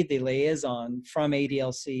to be the liaison from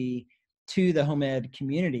ADLC to the home ed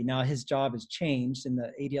community. Now his job has changed, and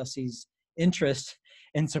the ADLC's interest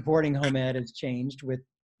in supporting home ed has changed with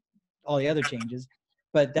all the other changes.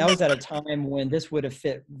 But that was at a time when this would have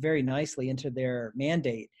fit very nicely into their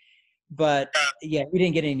mandate. But yeah, we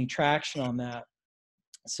didn't get any traction on that.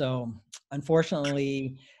 So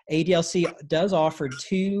unfortunately, ADLC does offer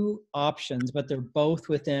two options, but they're both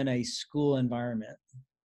within a school environment.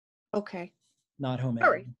 Okay. Not home ed.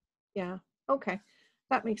 All right. Yeah. Okay.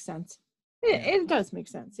 That makes sense. It does make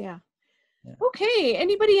sense. Yeah. Yeah. Okay,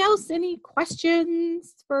 anybody else? Any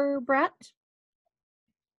questions for Brett?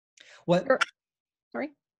 What? Sorry.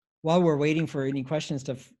 While we're waiting for any questions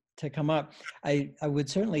to come up, I would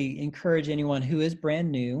certainly encourage anyone who is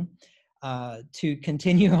brand new to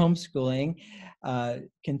continue homeschooling,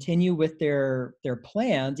 continue with their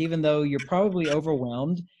plans, even though you're probably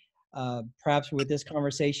overwhelmed. Perhaps with this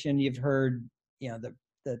conversation, you've heard,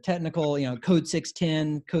 the technical, code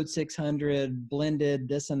 610, code 600, blended,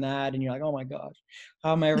 this and that, and you're like, oh my gosh,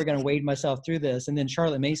 how am I ever going to wade myself through this? And then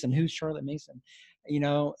Charlotte Mason, who's Charlotte Mason?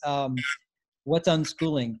 What's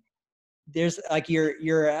unschooling? There's like you're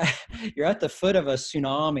you're at the foot of a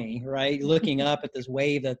tsunami, right? Looking up at this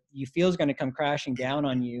wave that you feel is going to come crashing down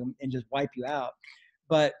on you and just wipe you out,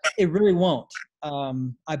 but it really won't.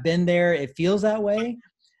 I've been there. It feels that way,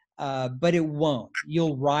 but it won't.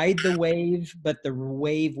 You'll ride the wave, but the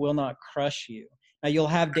wave will not crush you. Now you'll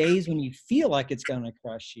have days when you feel like it's going to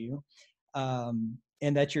crush you,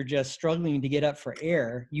 and that you're just struggling to get up for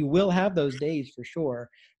air. You will have those days for sure,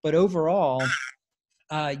 but overall,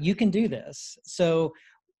 you can do this. So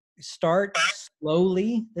start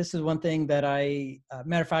slowly. This is one thing that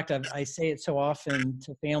matter of fact, I say it so often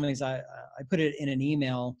to families. I put it in an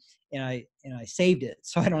email and I saved it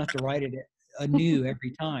so I don't have to write it anew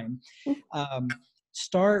every time.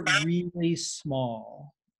 Start really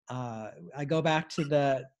small. I go back to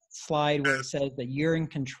the slide where it says that you're in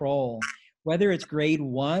control. Whether it's grade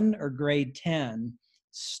 1 or grade 10,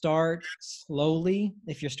 start slowly.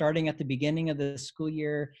 If you're starting at the beginning of the school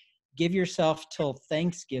year, give yourself till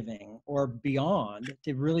Thanksgiving or beyond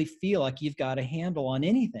to really feel like you've got a handle on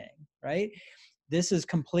anything, right? This is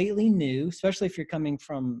completely new, especially if you're coming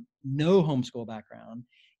from no homeschool background.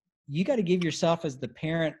 You got to give yourself as the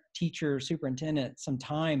parent, teacher, superintendent some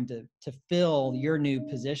time to fill your new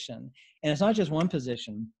position. And it's not just one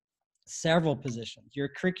position, several positions. You're a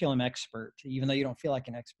curriculum expert, even though you don't feel like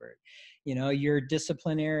an expert. You're a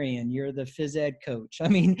disciplinarian, you're the phys ed coach. I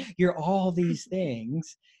mean, you're all these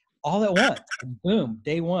things all at once. Boom,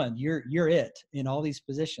 day one, you're it in all these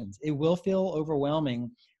positions. It will feel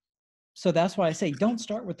overwhelming. So that's why I say don't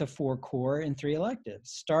start with the 4 core and 3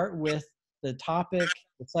 electives. Start with the topic,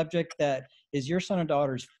 the subject that is your son or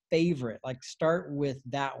daughter's favorite. Like start with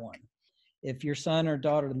that one. If your son or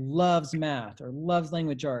daughter loves math or loves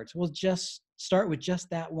language arts, well, just start with just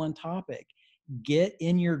that one topic. Get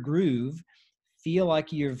in your groove. Feel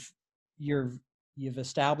like you've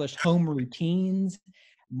established home routines.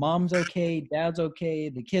 Mom's okay, dad's okay,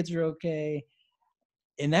 the kids are okay.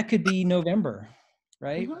 And that could be November,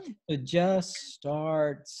 right? Mm-hmm. So just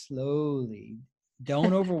start slowly.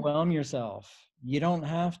 Don't overwhelm yourself. You don't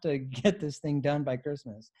have to get this thing done by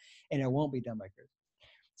Christmas, and it won't be done by Christmas.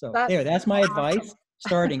 So that's my advice.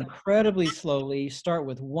 Start incredibly slowly. Start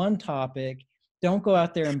with one topic. Don't go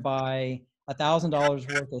out there and buy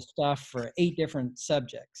 $1,000 worth of stuff for 8 different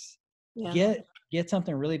subjects. Yeah. Get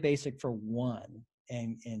something really basic for one,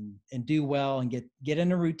 and do well, and get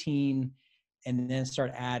in a routine, and then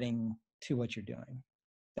start adding to what you're doing.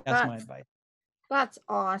 That's my advice. That's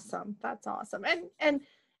awesome. That's awesome. And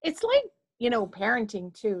it's like,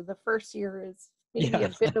 parenting too. The first year is maybe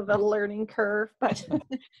a bit of a learning curve, but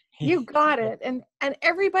you got it. And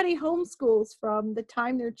everybody homeschools from the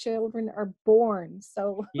time their children are born.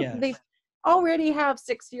 So they already have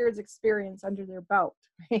 6 years experience under their belt,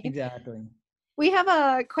 right? Exactly. We have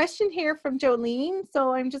a question here from Jolene,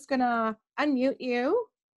 so I'm just going to unmute you.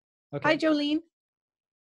 Okay. Hi, Jolene.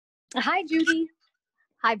 Hi, Judy.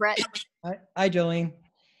 Hi, Brett. Hi, Jolene.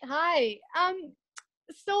 Hi.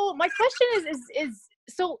 So my question is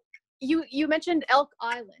so you mentioned Elk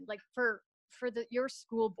Island, like for your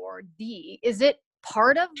school board, is it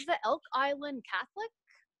part of the Elk Island Catholic?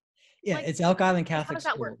 Yeah, it's Elk Island Catholic Schools.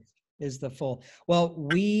 How does that work? Is the full. Well,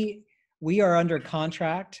 we are under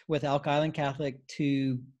contract with Elk Island Catholic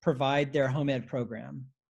to provide their home ed program.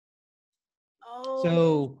 Oh.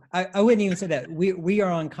 So I wouldn't even say that. We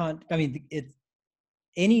are on I mean, it's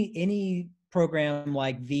any program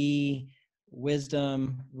like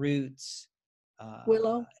Wisdom, Roots,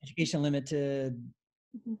 Willow, Education Limited,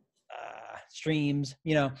 Streams,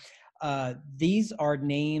 these are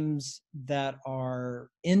names that are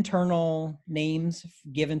internal names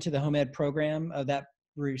given to the home ed program of that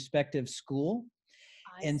respective school.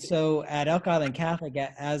 And so at Elk Island Catholic,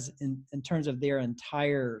 as in terms of their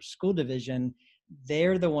entire school division,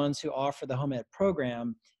 they're the ones who offer the home ed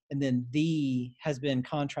program, and then has been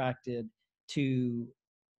contracted to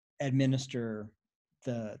administer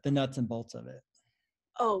the nuts and bolts of it.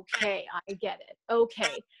 Okay, I get it.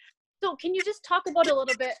 Okay. So can you just talk about a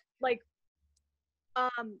little bit, like,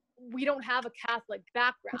 we don't have a Catholic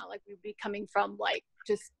background, like we'd be coming from like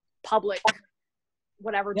just public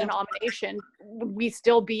whatever denomination, would we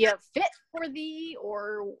still be a fit for thee?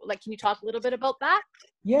 Or like, can you talk a little bit about that?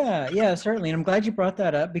 Yeah, certainly. And I'm glad you brought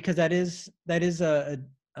that up, because that is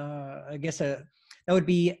I guess that would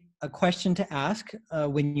be a question to ask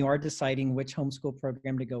when you are deciding which homeschool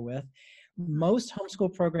program to go with. Most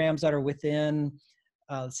homeschool programs that are within,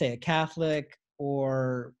 say, a Catholic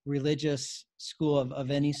or religious school of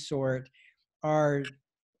any sort are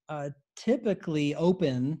typically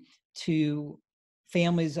open to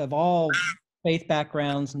families of all faith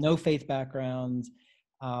backgrounds, no faith backgrounds,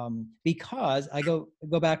 because I go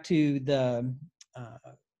back to the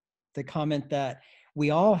comment that we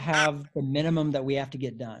all have the minimum that we have to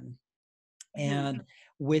get done, and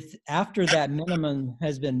with after that minimum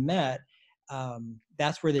has been met,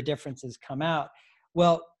 that's where the differences come out.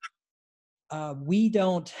 Well, we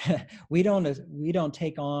don't we don't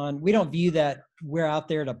take on, we don't view that we're out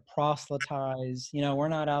there to proselytize. We're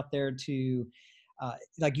not out there to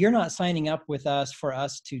like, you're not signing up with us for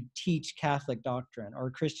us to teach Catholic doctrine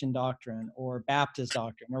or Christian doctrine or Baptist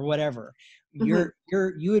doctrine or whatever. You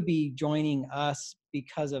would be joining us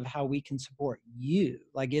because of how we can support you.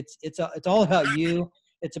 Like, it's all about you.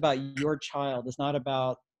 It's about your child. It's not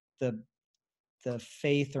about the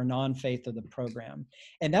faith or non-faith of the program.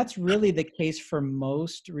 And that's really the case for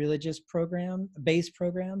most religious based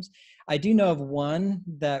programs. I do know of one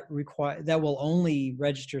that will only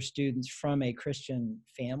register students from a Christian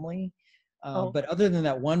family. But other than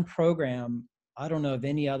that one program, I don't know of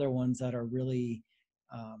any other ones that are really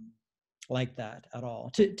like that at all.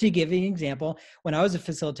 To give you an example, when I was a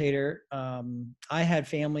facilitator, I had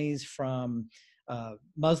families from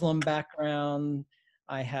Muslim background,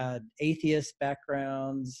 I had atheist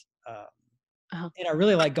backgrounds, and I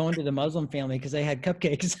really like going to the Muslim family because they had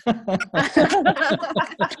cupcakes.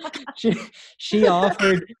 she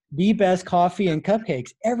offered the best coffee and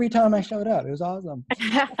cupcakes every time I showed up. It was awesome.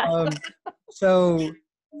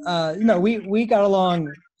 We got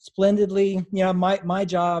along splendidly. My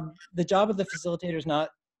job, the job of the facilitator is not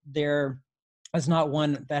there. It's not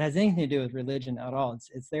one that has anything to do with religion at all.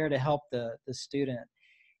 It's there to help the student.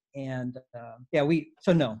 And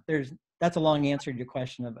no, that's a long answer to your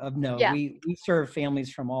question of no. Yeah. We serve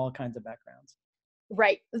families from all kinds of backgrounds.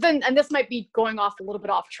 Right. Then, and this might be going off a little bit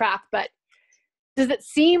off track, but does it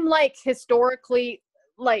seem like historically,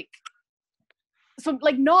 like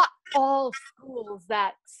not all schools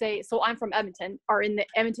that say, so I'm from Edmonton, are in the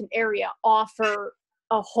Edmonton area, offer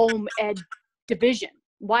a home ed division?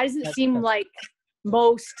 Why does it seem like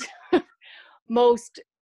most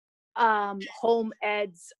home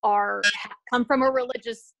eds come from a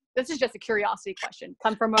religious, this is just a curiosity question,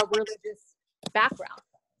 come from a religious background?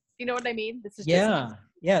 You know what I mean? This is just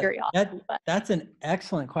curiosity. That's an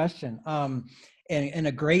excellent question, and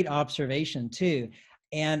a great observation too.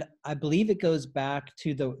 And I believe it goes back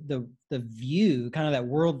to the view, kind of that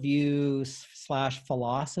worldview /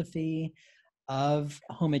 philosophy of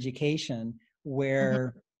home education,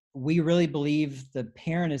 where we really believe the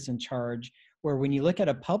parent is in charge. Where when you look at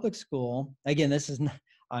a public school, again,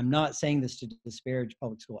 I'm not saying this to disparage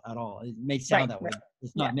public school at all. It may sound that way.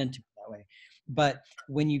 It's not meant to be that way. But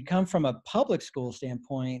when you come from a public school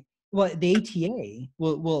standpoint, well, the ATA,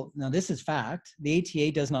 now this is fact, the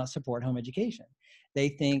ATA does not support home education. They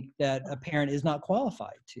think that a parent is not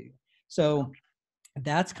qualified to. So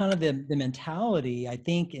that's kind of the mentality, I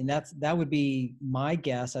think, and that would be my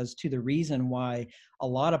guess as to the reason why a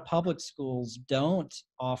lot of public schools don't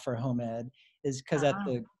offer home ed, is because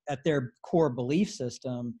at their core belief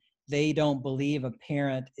system, they don't believe a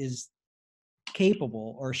parent is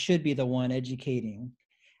capable or should be the one educating.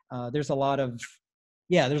 There's a lot of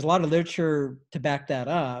literature to back that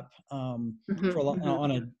up on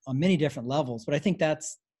many different levels, but I think that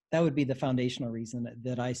would be the foundational reason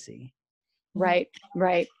that I see. Right.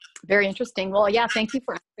 Very interesting. Well, yeah, thank you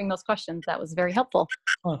for answering those questions. That was very helpful.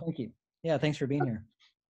 Oh, thank you. Yeah, thanks for being here.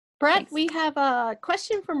 Brett, Thanks. we have a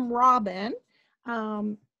question from Robin.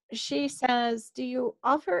 She says, do you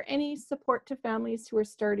offer any support to families who are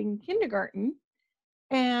starting kindergarten?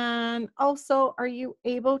 And also, are you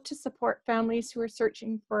able to support families who are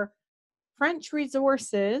searching for French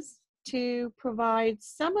resources to provide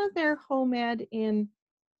some of their home ed in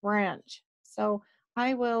French? So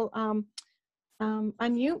I will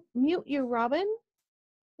unmute you, Robin.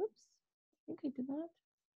 Oops, I think I did that.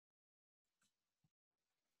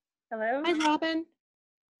 Hello. Hi, Robin.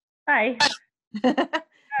 Hi.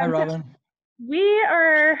 Hi, Robin. We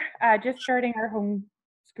are just starting our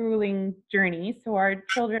homeschooling journey. So our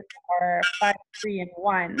children are 5, 3, and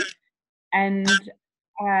 1, and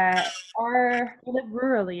we live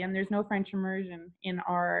rurally, and there's no French immersion in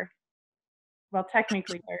our well,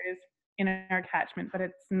 technically there is in our catchment, but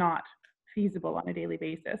it's not feasible on a daily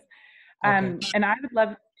basis. Okay. And I would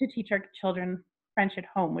love to teach our children French at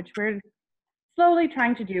home, which we're slowly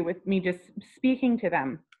trying to do with me just speaking to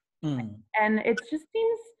them. Mm. And it just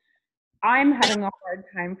seems I'm having a hard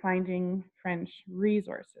time finding French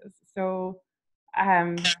resources. So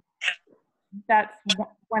that's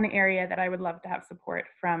one area that I would love to have support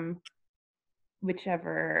from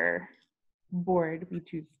whichever board we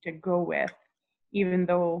choose to go with, even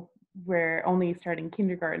though we're only starting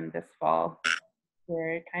kindergarten this fall.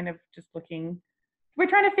 We're kind of just we're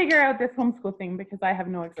trying to figure out this homeschool thing because I have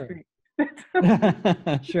no experience.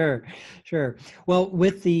 Sure, sure. Well,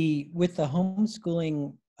 with the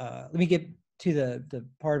homeschooling, let me get to the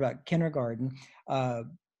part about kindergarten.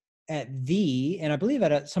 And I believe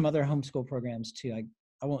at some other homeschool programs too.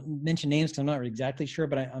 I won't mention names because I'm not exactly sure,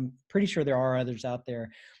 but I'm pretty sure there are others out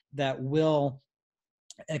there that will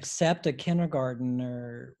accept a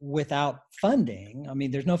kindergartner without funding. I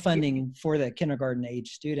mean, there's no funding for the kindergarten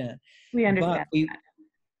age student. We But understand.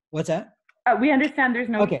 what's that? We understand there's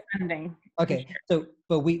no Okay. funding. Okay, Sure. so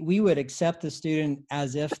but we would accept the student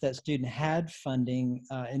as if that student had funding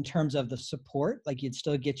in terms of the support. Like you'd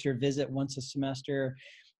still get your visit once a semester.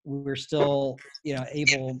 We're still, not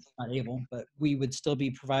able, but we would still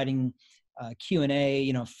be providing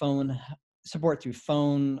Q&A, phone support through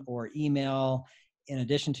phone or email in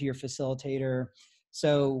addition to your facilitator.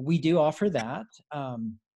 So we do offer that.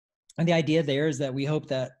 And the idea there is that we hope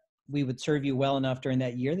that we would serve you well enough during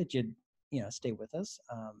that year that you'd, stay with us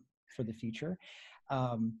for the future.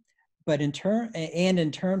 But in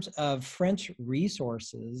terms of French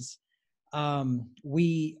resources, are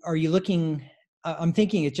you looking, I'm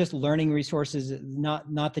thinking it's just learning resources,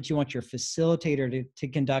 not that you want your facilitator to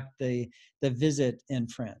conduct the visit in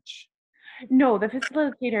French. No, the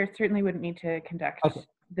facilitator certainly wouldn't need to conduct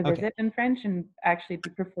the Okay. visit in French, and actually it'd be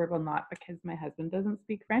preferable not because my husband doesn't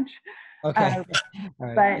speak French. Okay. All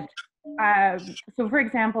right. But so for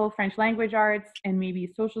example, French language arts and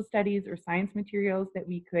maybe social studies or science materials that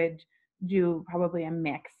we could do probably a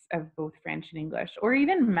mix of both French and English, or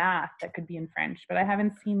even math that could be in French, but I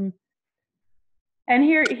haven't seen. And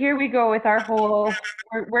here we go with our whole,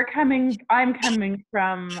 I'm coming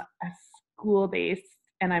from a school base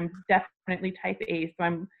and I'm definitely type A, so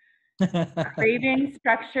I'm craving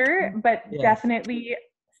structure, but Yes. definitely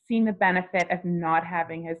seeing the benefit of not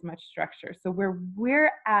having as much structure. So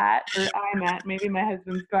where I'm at, maybe my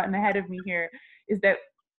husband's gotten ahead of me here, is that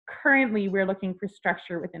currently we're looking for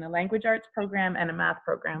structure within a language arts program and a math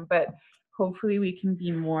program, but hopefully we can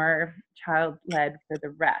be more child-led for the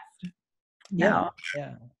rest. Yeah.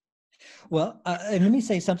 Well, and let me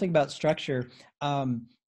say something about structure. I'm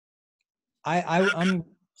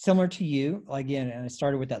similar to you. Again, and I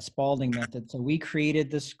started with that Spalding method. So we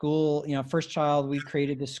created the school, first child, we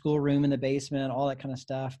created the school room in the basement, all that kind of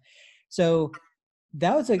stuff. So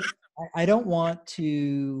that was I don't want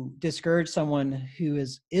to discourage someone who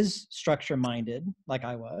is structure minded like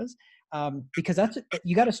I was, because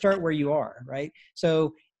you got to start where you are, right?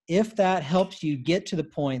 So if that helps you get to the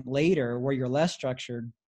point later where you're less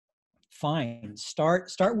structured, fine. Start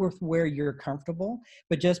with where you're comfortable,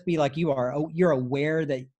 but just be like you are. You're aware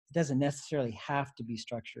that it doesn't necessarily have to be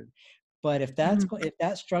structured. But if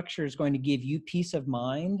that structure is going to give you peace of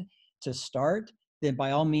mind to start, then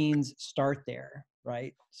by all means start there,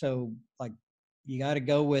 right? So like you got to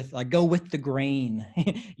go with the grain,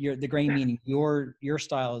 the grain meaning your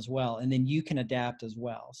style as well, and then you can adapt as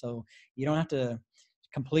well. So you don't have to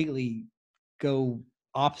completely go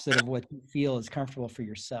opposite of what you feel is comfortable for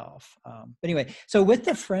yourself. But anyway, so with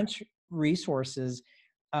the French resources,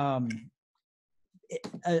 a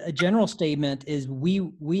general statement is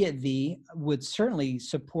we at V would certainly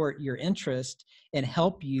support your interest and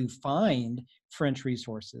help you find French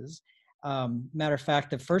resources. Matter of fact,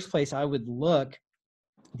 the first place I would look,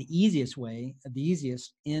 the easiest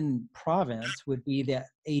in province would be the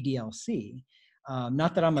ADLC.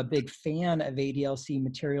 Not that I'm a big fan of ADLC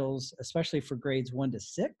materials, especially for grades 1 to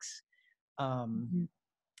 6.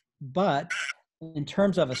 But in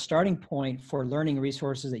terms of a starting point for learning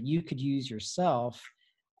resources that you could use yourself,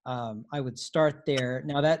 I would start there.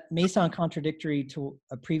 Now that may sound contradictory to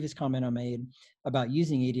a previous comment I made about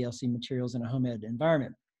using ADLC materials in a home ed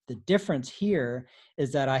environment. The difference here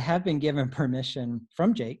is that I have been given permission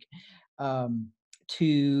from Jake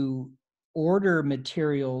to order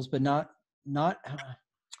materials, but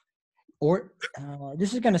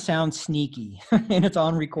this is going to sound sneaky and it's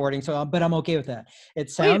on recording. So, but I'm okay with that. It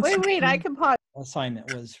sounds Wait, I can pause. Assignment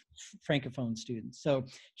was Francophone students. So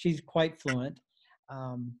she's quite fluent.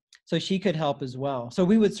 So she could help as well. So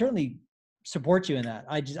we would certainly support you in that.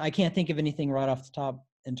 I can't think of anything right off the top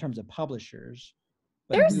in terms of publishers.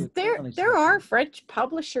 But we There's would there certainly there support are you. French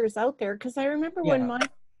publishers out there, because I remember when Yeah. my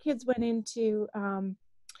kids went into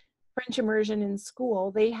French immersion in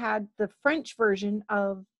school, they had the French version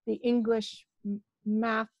of the English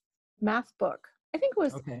math book. I think it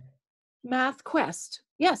was Okay. Math Quest.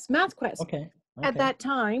 Yes, Math Quest. Okay. At that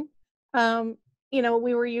time,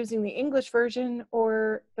 we were using the English version,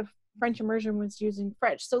 or the French immersion was using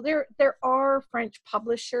French. So there are French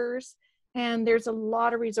publishers, and there's a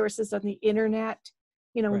lot of resources on the internet.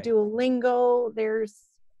 Right. Duolingo. There's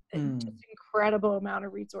just incredible amount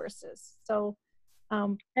of resources. So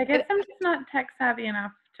I guess I'm just not tech savvy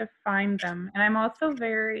enough to find them, and I'm also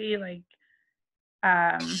very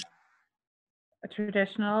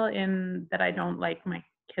traditional in that I don't like my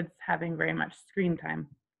kids having very much screen time.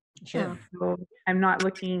 Sure. So I'm not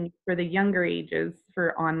looking for the younger ages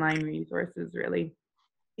for online resources, really.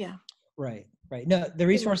 Yeah. Right. No, the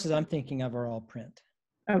resources I'm thinking of are all print.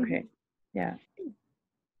 Okay. Yeah.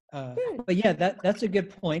 But yeah, that's a good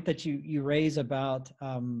point that you raise about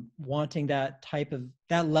wanting that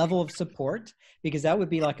level of support, because that would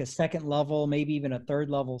be like a second level, maybe even a third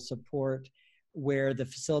level support, where the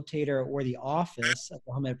facilitator or the office of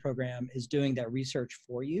the home ed program is doing that research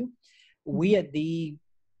for you. We at the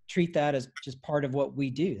treat that as just part of what we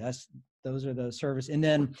do. Those are the service, and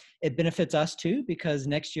then it benefits us too, because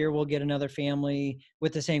next year we'll get another family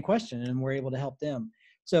with the same question and we're able to help them.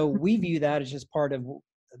 So we view that as just part of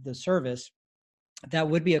the service. That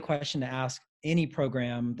would be a question to ask any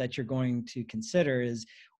program that you're going to consider is,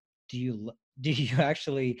 do you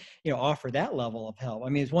actually offer that level of help? I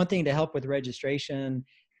mean, it's one thing to help with registration.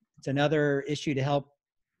 It's another issue to help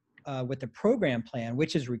with the program plan,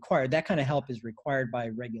 which is required. That kind of help is required by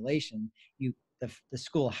regulation. The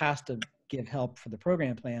school has to give help for the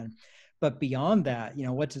program plan. But beyond that,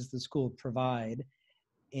 what does the school provide?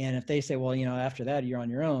 And if they say, well, after that you're on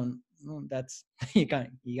your own, well, that's you got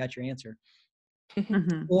your answer.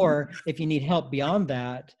 Or if you need help beyond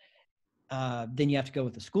that, then you have to go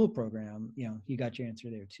with the school program. You got your answer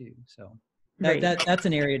there too. So that's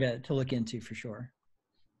an area to look into for sure.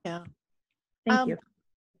 Yeah. Thank you.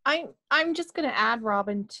 I'm just going to add,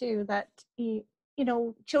 Robin, too, that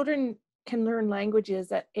children can learn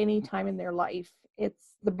languages at any time in their life.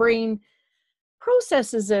 It's the brain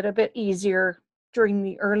processes it a bit easier during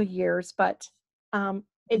the early years, but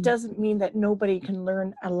it doesn't mean that nobody can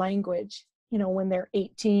learn a language, when they're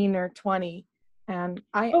 18 or 20. And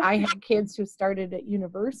I had kids who started at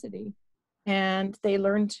university, and they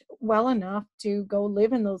learned well enough to go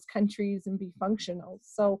live in those countries and be functional.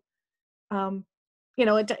 So,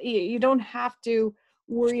 you don't have to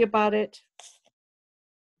worry about it,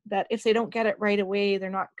 that if they don't get it right away, they're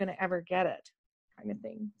not going to ever get it, kind of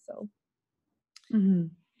thing. So,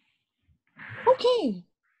 okay.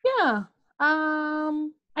 Yeah.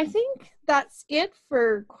 I think that's it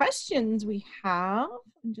for questions we have.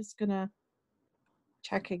 I'm just going to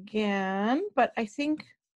check again, but I think,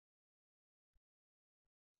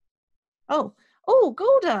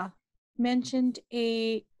 Golda mentioned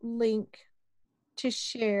a link to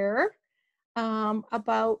share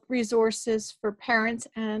about resources for parents,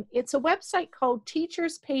 and it's a website called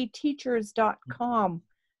teacherspayteachers.com.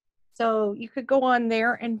 So you could go on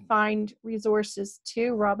there and find resources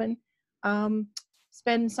too, Robin.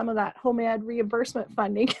 Spend some of that home ed reimbursement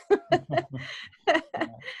funding.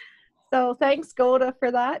 So thanks, Golda,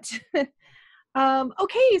 for that.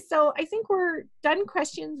 Okay, so I think we're done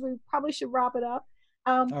questions. We probably should wrap it up.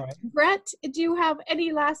 All right. Brett, do you have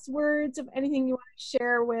any last words of anything you want to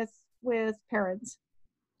share with parents?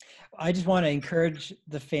 I just want to encourage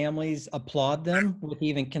the families, applaud them with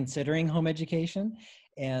even considering home education,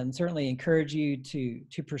 and certainly encourage you to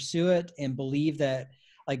pursue it and believe that,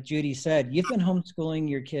 like Judy said, you've been homeschooling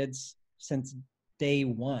your kids since day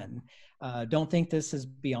one. Don't think this is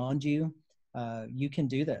beyond you. You can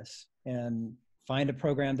do this, and find a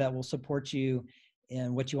program that will support you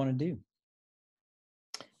in what you want to do.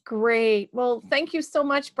 Great. Well, thank you so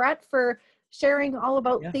much, Brett, for sharing all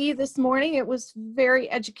about Thee this morning. It was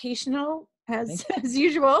very educational, as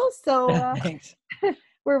usual. So thanks.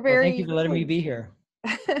 We're very. Well, thank you for letting me be here.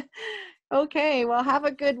 Okay. Well, have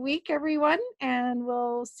a good week, everyone, and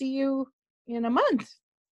we'll see you in a month.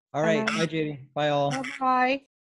 All right. Bye, Judy. Bye, all. Bye.